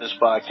this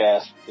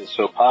podcast is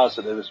so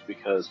positive is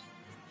because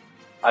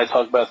I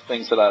talk about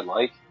things that I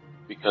like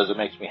because it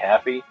makes me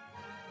happy.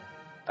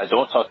 I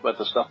don't talk about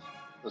the stuff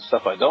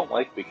I don't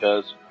like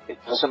because it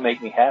doesn't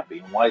make me happy.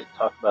 And why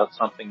talk about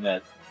something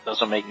that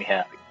doesn't make me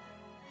happy?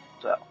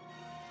 So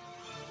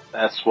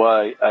that's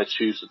why I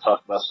choose to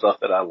talk about stuff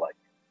that I like.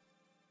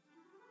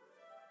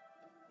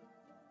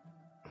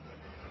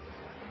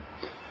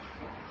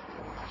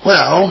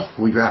 Well,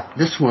 we wrap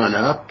this one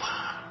up.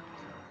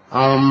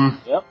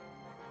 Yep.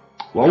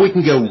 Well, we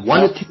can go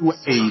one of two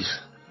ways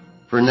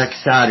for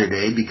next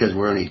Saturday because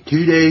we're only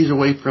 2 days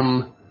away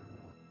from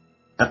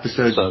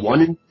episodes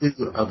 1 and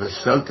 2 of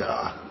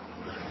Ahsoka.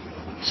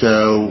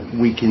 So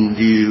we can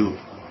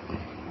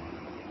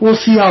we'll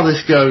see how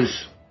this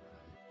goes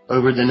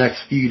over the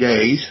next few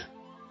days.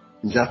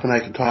 Jeff and I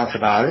can talk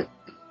about it,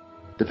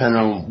 depending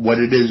on what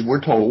it is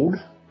we're told.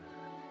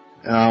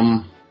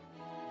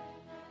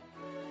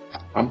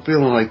 I'm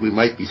feeling like we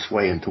might be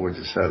swaying towards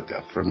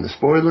Ahsoka. From the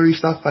spoilery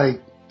stuff,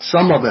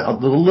 some of it, a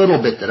little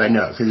bit that I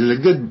know, because there's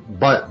a good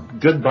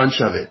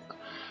bunch of it.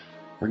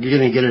 We're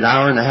going to get an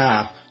hour and a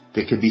half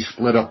that could be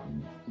split up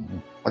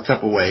a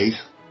couple ways.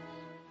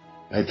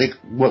 I think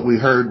what we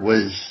heard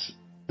was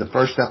the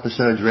first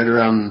episode's right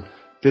around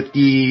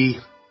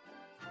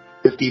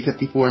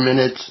 54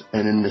 minutes,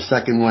 and then the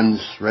second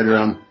one's right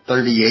around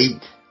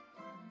 38.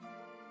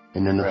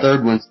 And then the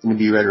third one's going to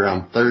be right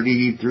around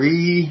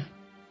 33.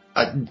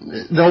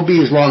 They'll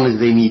be as long as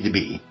they need to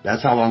be.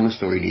 That's how long the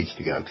story needs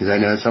to go. Because I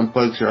know some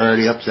folks are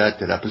already upset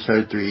that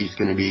episode 3 is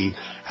going to be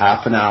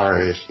half an hour.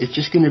 It's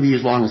just going to be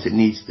as long as it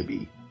needs to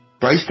be.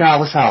 Bryce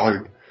Dallas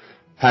Howard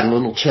had a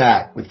little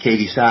chat with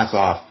Katie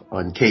Sackhoff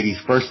on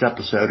Katie's first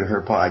episode of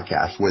her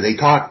podcast where they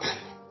talked.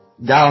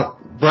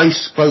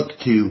 Bryce spoke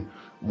to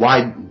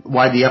why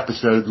the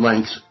episode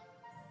lengths,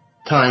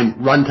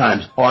 run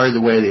times are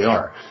the way they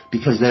are.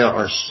 Because there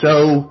are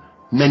so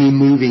many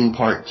moving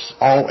parts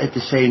all at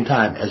the same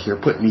time as they're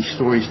putting these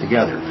stories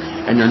together.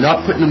 And they're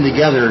not putting them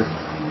together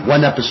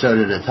one episode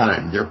at a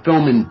time. They're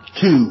filming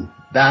 2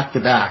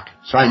 back-to-back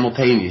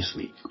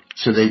simultaneously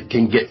so they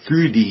can get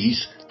through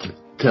these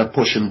to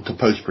push them to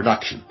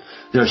post-production.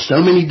 There are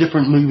so many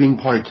different moving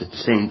parts at the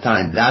same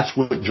time. That's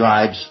what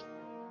drives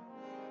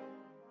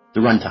the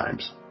run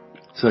times.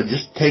 So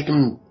just take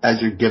them as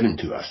they're given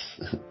to us.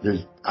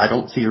 I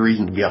don't see a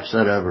reason to be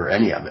upset over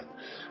any of it.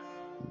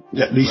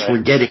 At least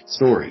we're getting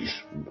stories.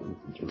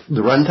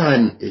 The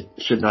runtime, it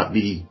should not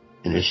be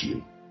an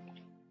issue,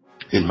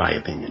 in my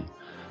opinion.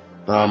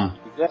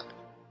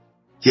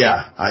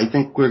 Yeah, I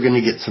think we're going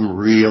to get some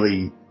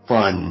really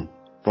fun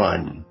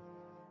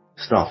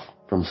stuff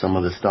from some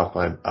of the stuff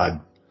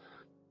I've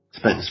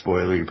spent in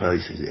spoilery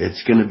places.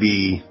 It's going to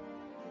be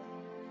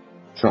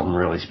something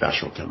really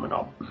special coming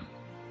up.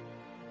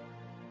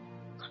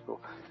 That's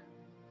cool.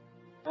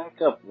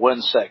 Back up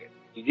 1 second.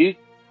 Did you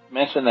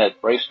mention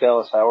that Bryce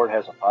Dallas Howard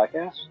has a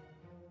podcast?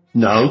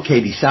 No,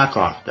 Katie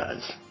Sackhoff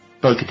does.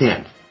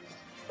 Bo-Katan.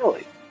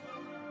 Really?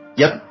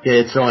 Yep,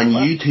 it's on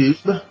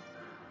YouTube.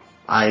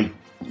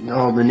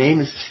 The name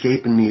is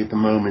escaping me at the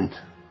moment.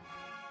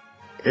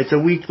 It's a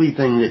weekly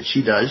thing that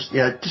she does.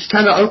 Yeah, just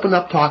kind of open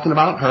up talking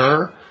about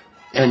her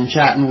and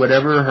chatting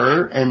whatever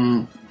her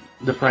and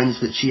the friends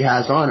that she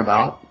has on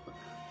about.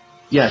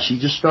 Yeah, she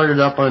just started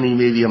up only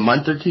maybe a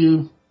month or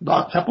two,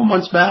 about a couple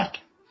months back.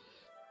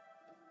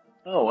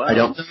 Oh, wow. I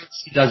don't know if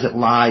she does it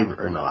live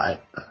or not,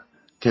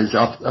 because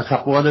a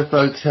couple other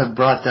folks have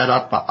brought that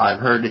up. I've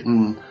heard it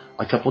in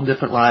a couple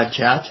different live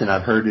chats, and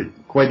I've heard it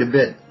quite a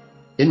bit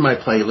in my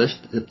playlist.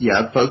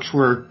 Yeah,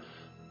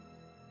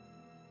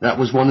 that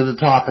was one of the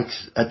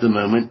topics at the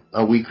moment,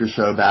 a week or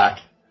so back,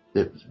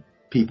 that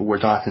people were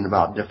talking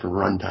about different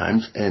run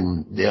times,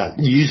 and yeah,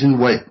 using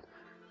what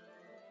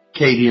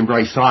Katie and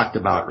Bryce talked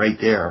about right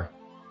there,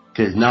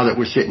 because now that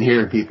we're sitting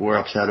here and people were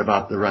upset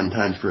about the run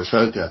times for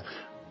Ahsoka,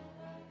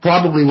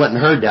 probably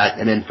wouldn't heard that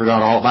and then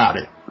forgot all about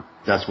it.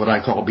 That's what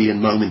I call being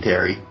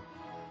momentary.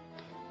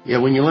 Yeah,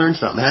 when you learn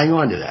something, hang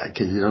on to that,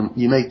 because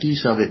you make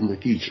use of it in the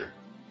future.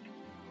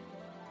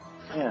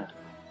 Yeah.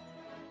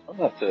 I'm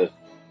going to have to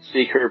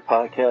seek her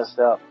podcast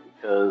out,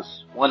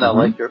 because, one, I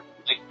like her, I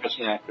think she's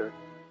an actor.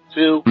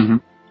 2, Mm-hmm.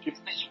 she's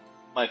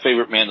my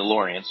favorite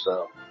Mandalorian,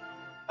 so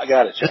I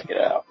gotta check it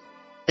out.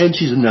 And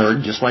she's a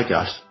nerd, just like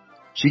us.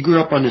 She grew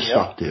up on this Yep.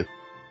 stuff, too.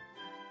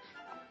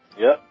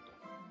 Yep.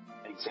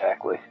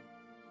 Exactly.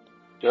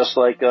 Just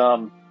like,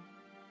 the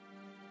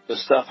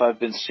stuff I've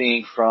been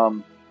seeing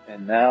from,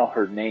 and now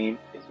her name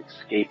is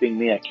escaping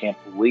me. I can't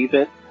believe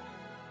it.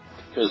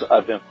 Because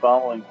I've been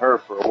following her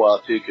for a while,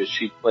 too, because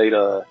she played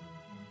a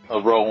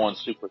role on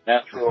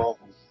Supernatural.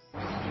 She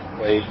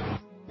played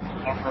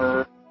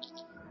her,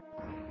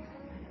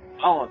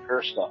 following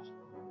her stuff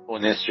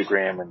on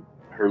Instagram and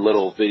her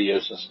little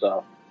videos and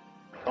stuff.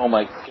 Oh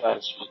my God,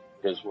 it's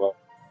good as well.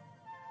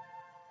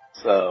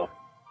 So,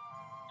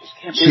 just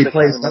can't believe I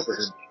can't remember her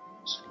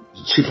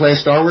name. She plays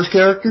a Star Wars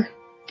character?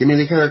 Give me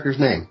the character's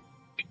name.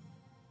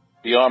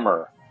 The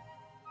Armorer.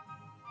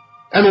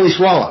 Emily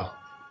Swallow.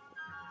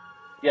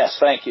 Yes,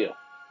 thank you.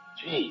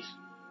 Jeez.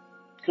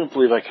 Couldn't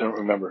believe I couldn't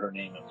remember her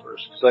name at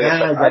first. Because like Yeah, I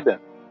said, I've been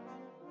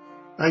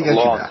I a got you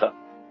long back. time.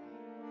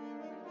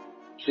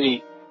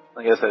 She,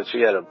 like I said,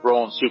 she had a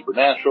role in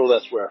Supernatural.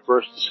 That's where I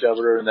first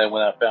discovered her. And then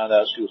when I found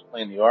out she was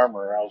playing the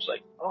Armorer, I was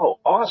like, oh,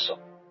 awesome.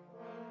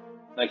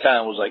 And I kind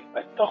of was like,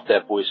 I thought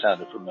that voice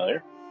sounded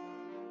familiar.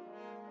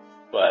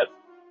 But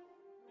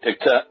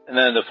and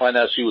then to find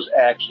out she's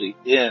actually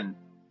in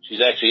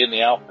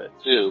the outfit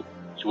too.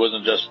 She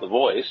wasn't just the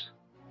voice.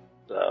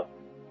 So,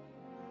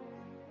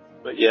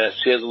 but yeah,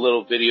 she has a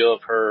little video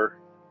of her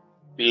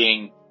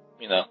being,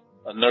 a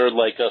nerd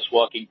like us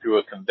walking through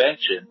a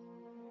convention,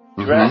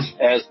 dressed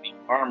as the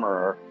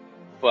Armorer,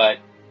 but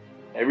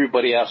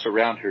everybody else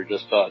around her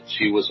just thought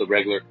she was a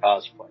regular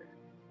cosplayer.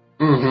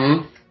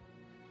 Mm-hmm.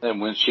 And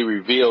when she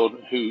revealed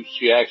who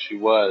she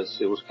actually was,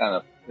 it was kind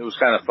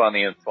of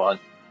funny and fun.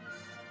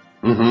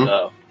 Mm-hmm.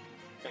 So,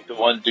 I think the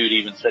one dude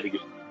even said, he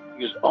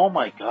goes, oh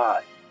my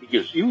God. He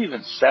goes, you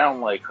even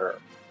sound like her.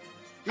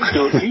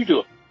 You do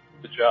a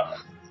good job.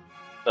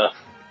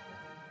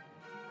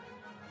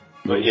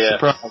 But yeah.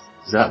 Surprise.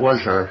 That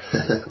was her.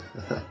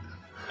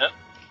 Yep.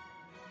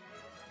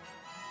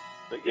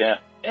 But yeah.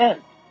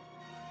 And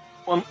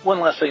one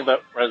last thing about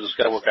Rise of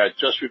Skywalker, I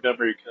just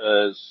remembered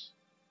because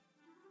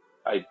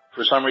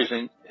for some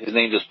reason, his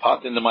name just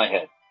popped into my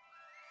head.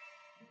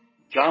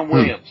 John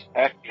Williams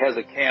actually has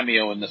a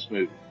cameo in this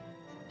movie.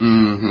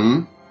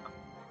 Mm-hmm.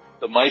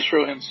 The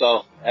maestro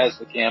himself has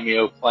the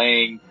cameo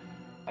playing,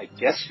 I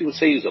guess you would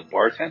say he's a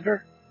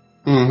bartender.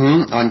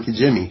 Mm-hmm. On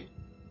Kijimi.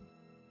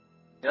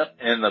 Yep.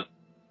 And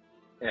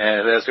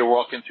as they're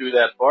walking through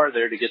that bar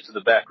there to get to the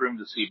back room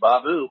to see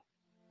Babu,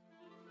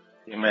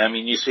 I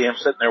mean, you see him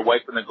sitting there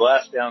wiping the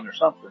glass down or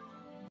something.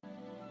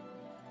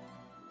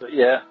 But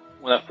yeah,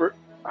 when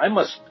I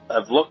must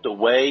have looked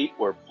away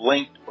or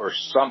blinked or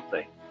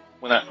something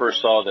when I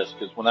first saw this,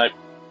 because when I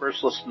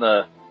first listened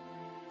to,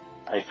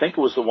 I think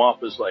it was The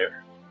Wampa's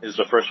Lair, is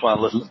the first one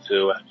I listened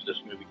to after this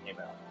movie came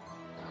out.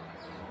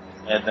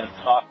 And then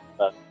talked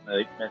about,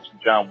 they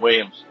mentioned John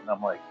Williams, and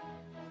I'm like,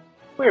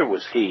 where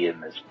was he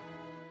in this?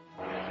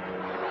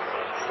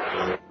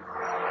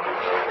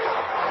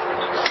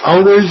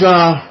 Oh, there's,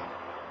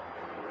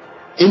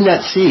 in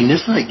that scene,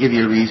 this might give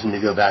you a reason to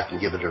go back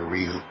and give it a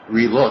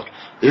re-look.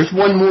 There's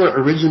one more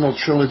original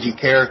trilogy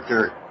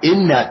character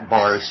in that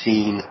bar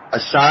scene,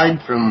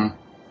 aside from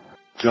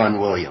John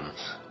Williams,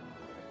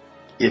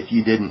 if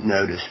you didn't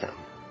notice him.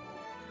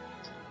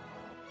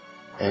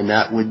 And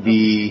that would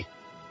be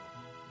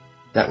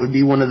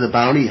one of the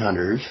bounty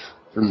hunters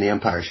from The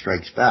Empire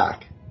Strikes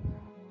Back,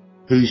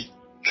 who's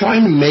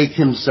trying to make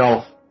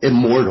himself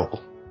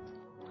immortal.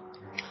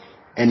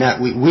 And that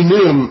we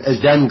knew him as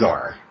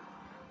Dengar,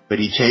 but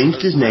he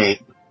changed his name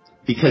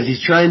because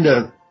he's trying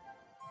to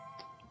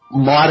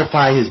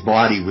modify his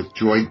body with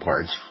droid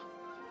parts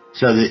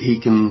so that he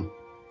can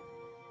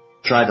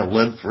try to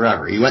live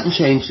forever. He went and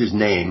changed his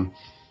name,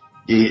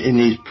 and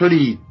he's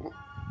pretty,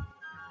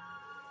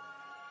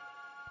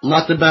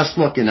 not the best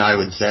looking, I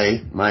would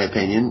say, my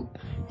opinion.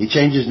 He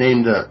changed his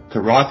name to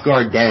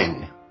Rothgar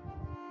Deng.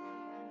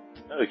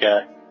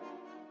 Okay.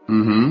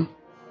 Mm-hmm.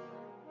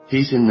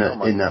 He's in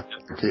that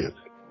too.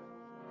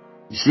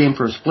 You see him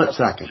for a split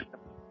second.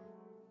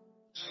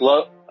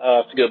 I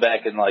have to go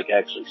back and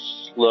actually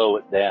slow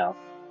it down.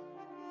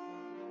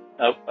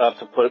 I have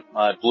to put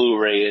my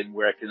Blu-ray in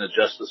where I can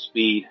adjust the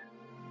speed.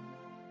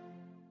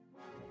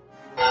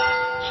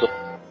 So,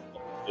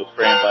 go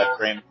frame by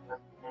frame.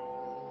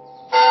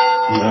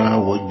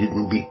 No, we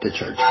didn't beat the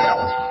church bell.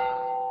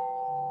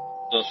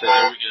 Don't say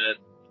there we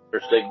go.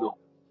 First signal.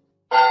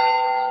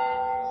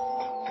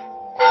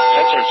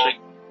 That's our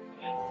signal.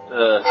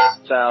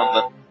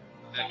 Sound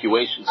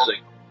evacuation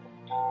signal.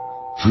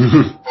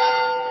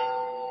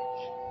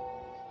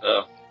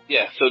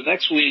 Yeah, so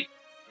next week,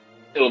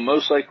 it will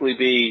most likely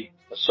be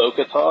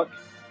Ahsoka talk.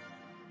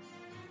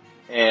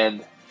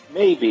 And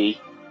maybe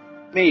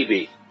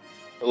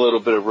a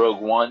little bit of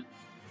Rogue One.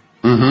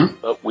 Mm-hmm.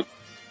 But we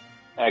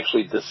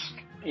actually decided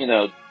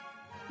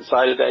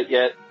that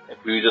yet.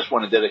 If we just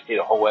want to dedicate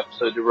a whole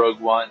episode to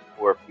Rogue One,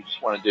 or if we just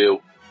want to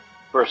do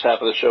first half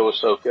of the show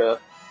Ahsoka,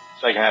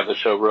 second half of the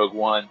show Rogue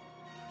One.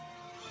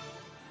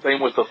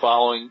 Same with the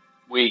following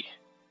week,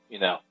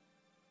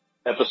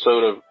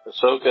 episode of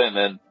Ahsoka and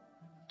then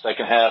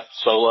second half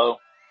Solo.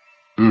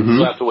 Mm-hmm.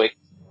 We'll have to wait.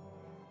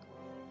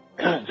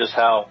 Just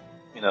how,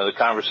 the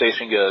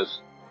conversation goes.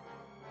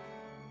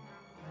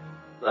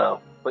 So,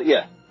 but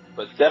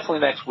definitely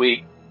next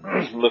week,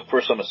 look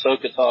for some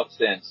Ahsoka talk,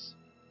 since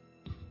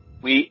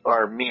we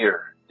are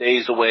mere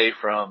days away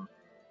from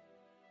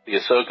the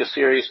Ahsoka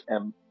series.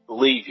 And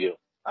believe you,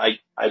 I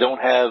don't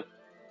have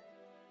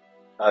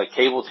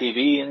cable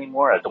TV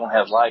anymore. I don't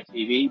have live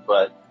TV,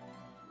 but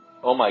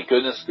oh my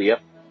goodness, the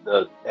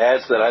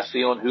ads that I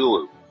see on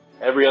Hulu,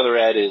 every other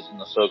ad is an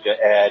Ahsoka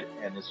ad,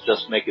 and it's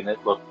just making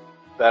it look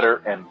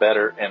better and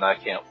better, and I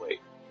can't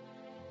wait.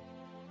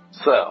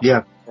 So,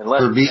 yeah,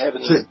 unless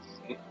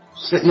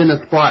sitting in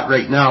a spot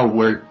right now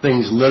where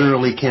things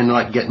literally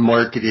cannot get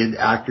marketed,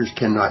 actors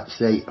cannot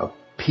say a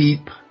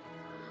peep.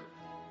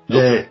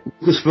 Nope.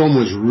 Lucasfilm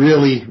was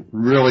really,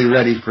 really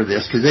ready for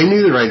this because they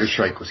knew the writer's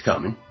strike was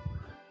coming,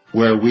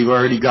 where we've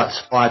already got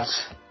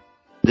spots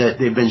that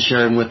they've been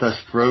sharing with us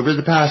for over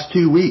the past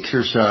 2 weeks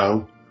or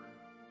so,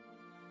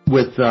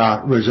 with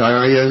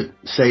Rosaria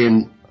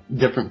saying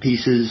different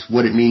pieces,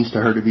 what it means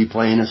to her to be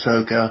playing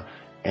Ahsoka,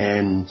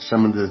 and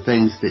some of the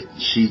things that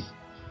she's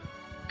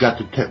got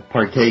to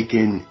partake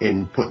in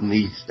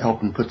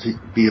helping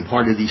be a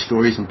part of these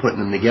stories and putting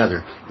them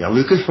together. Yeah,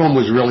 Lucasfilm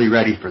was really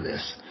ready for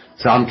this.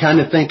 So I'm kind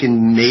of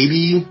thinking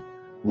maybe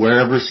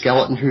wherever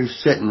Skeleton Crew's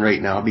sitting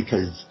right now,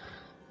 because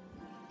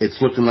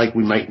it's looking like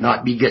we might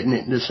not be getting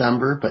it in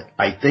December, but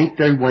I think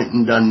they went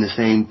and done the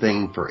same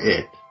thing for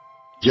it,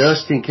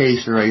 just in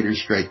case the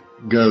writer's strike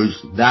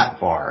goes that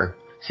far.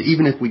 So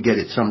even if we get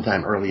it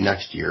sometime early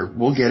next year,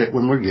 we'll get it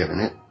when we're given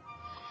it.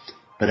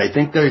 But I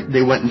think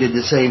they went and did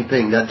the same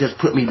thing. That just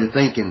put me to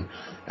thinking,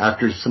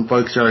 after some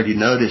folks already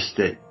noticed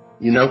that,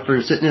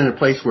 for sitting in a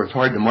place where it's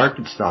hard to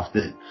market stuff,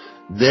 that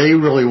they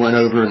really went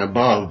over and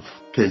above.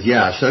 Because,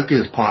 Ahsoka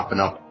is popping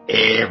up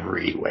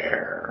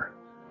everywhere.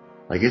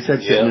 Like I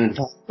said, sitting in a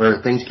place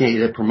where things can't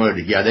get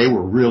promoted. Yeah, they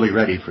were really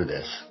ready for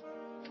this.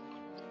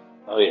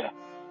 Oh, yeah.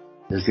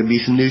 There's going to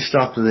be some new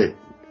stuff that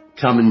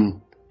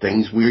coming,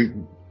 things we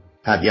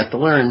have yet to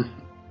learn,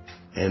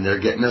 and they're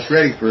getting us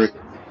ready for it.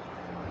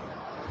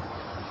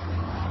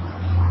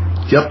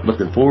 Yep,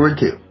 looking forward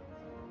to.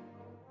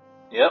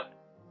 Yep.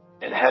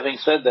 And having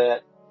said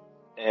that,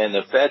 and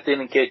if that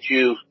didn't get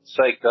you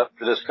psyched up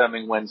for this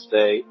coming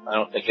Wednesday, I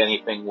don't think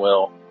anything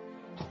will.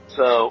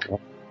 So,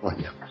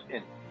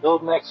 until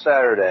next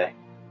Saturday,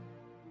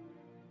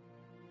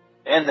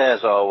 and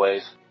as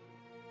always,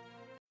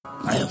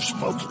 I have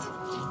spoken.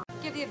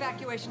 Give the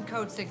evacuation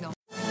code signal.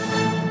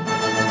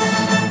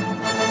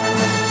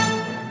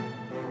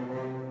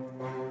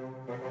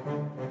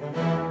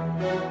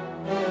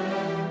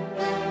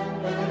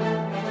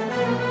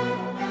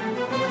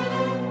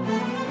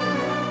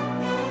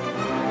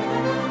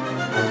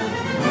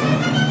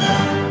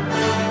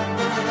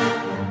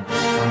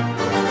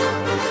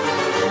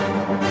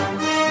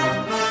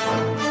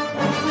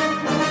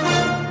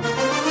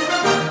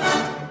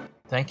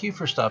 Thank you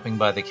for stopping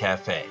by the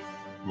cafe.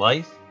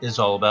 Life is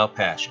all about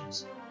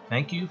passions.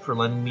 Thank you for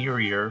lending me your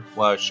ear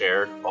while I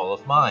shared all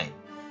of mine.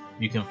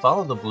 You can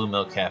follow the Blue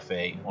Milk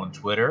Cafe on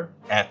Twitter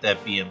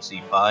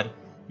 @thatBMCPod.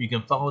 You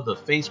can follow the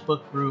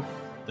Facebook group,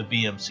 the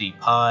BMC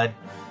Pod.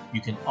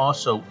 You can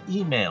also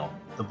email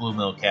the Blue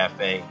Milk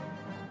Cafe,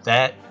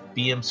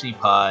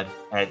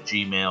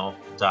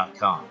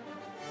 thatBMCPod@gmail.com.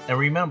 And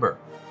remember,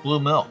 blue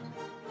milk,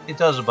 it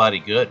does a body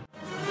good.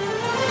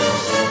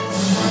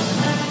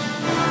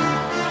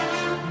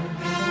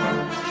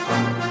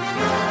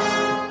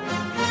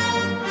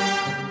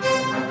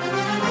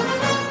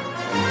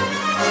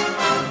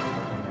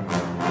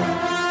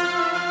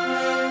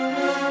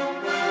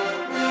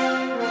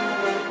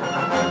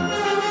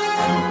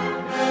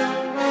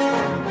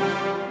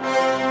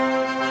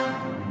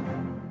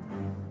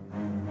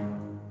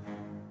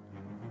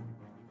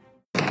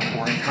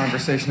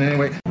 Conversation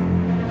anyway.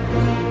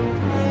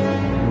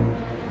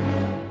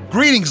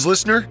 Greetings,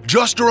 listener.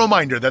 Just a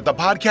reminder that the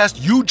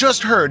podcast you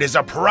just heard is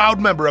a proud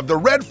member of the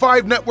Red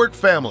 5 Network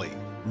family.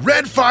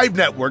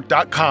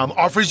 Red5Network.com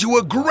offers you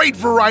a great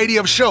variety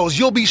of shows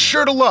you'll be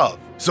sure to love.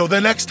 So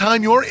the next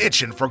time you're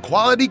itching for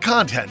quality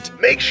content,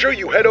 make sure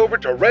you head over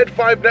to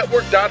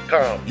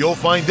Red5Network.com. You'll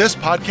find this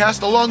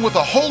podcast along with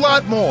a whole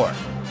lot more.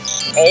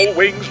 All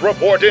wings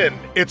report in.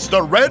 It's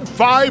the Red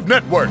 5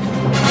 Network.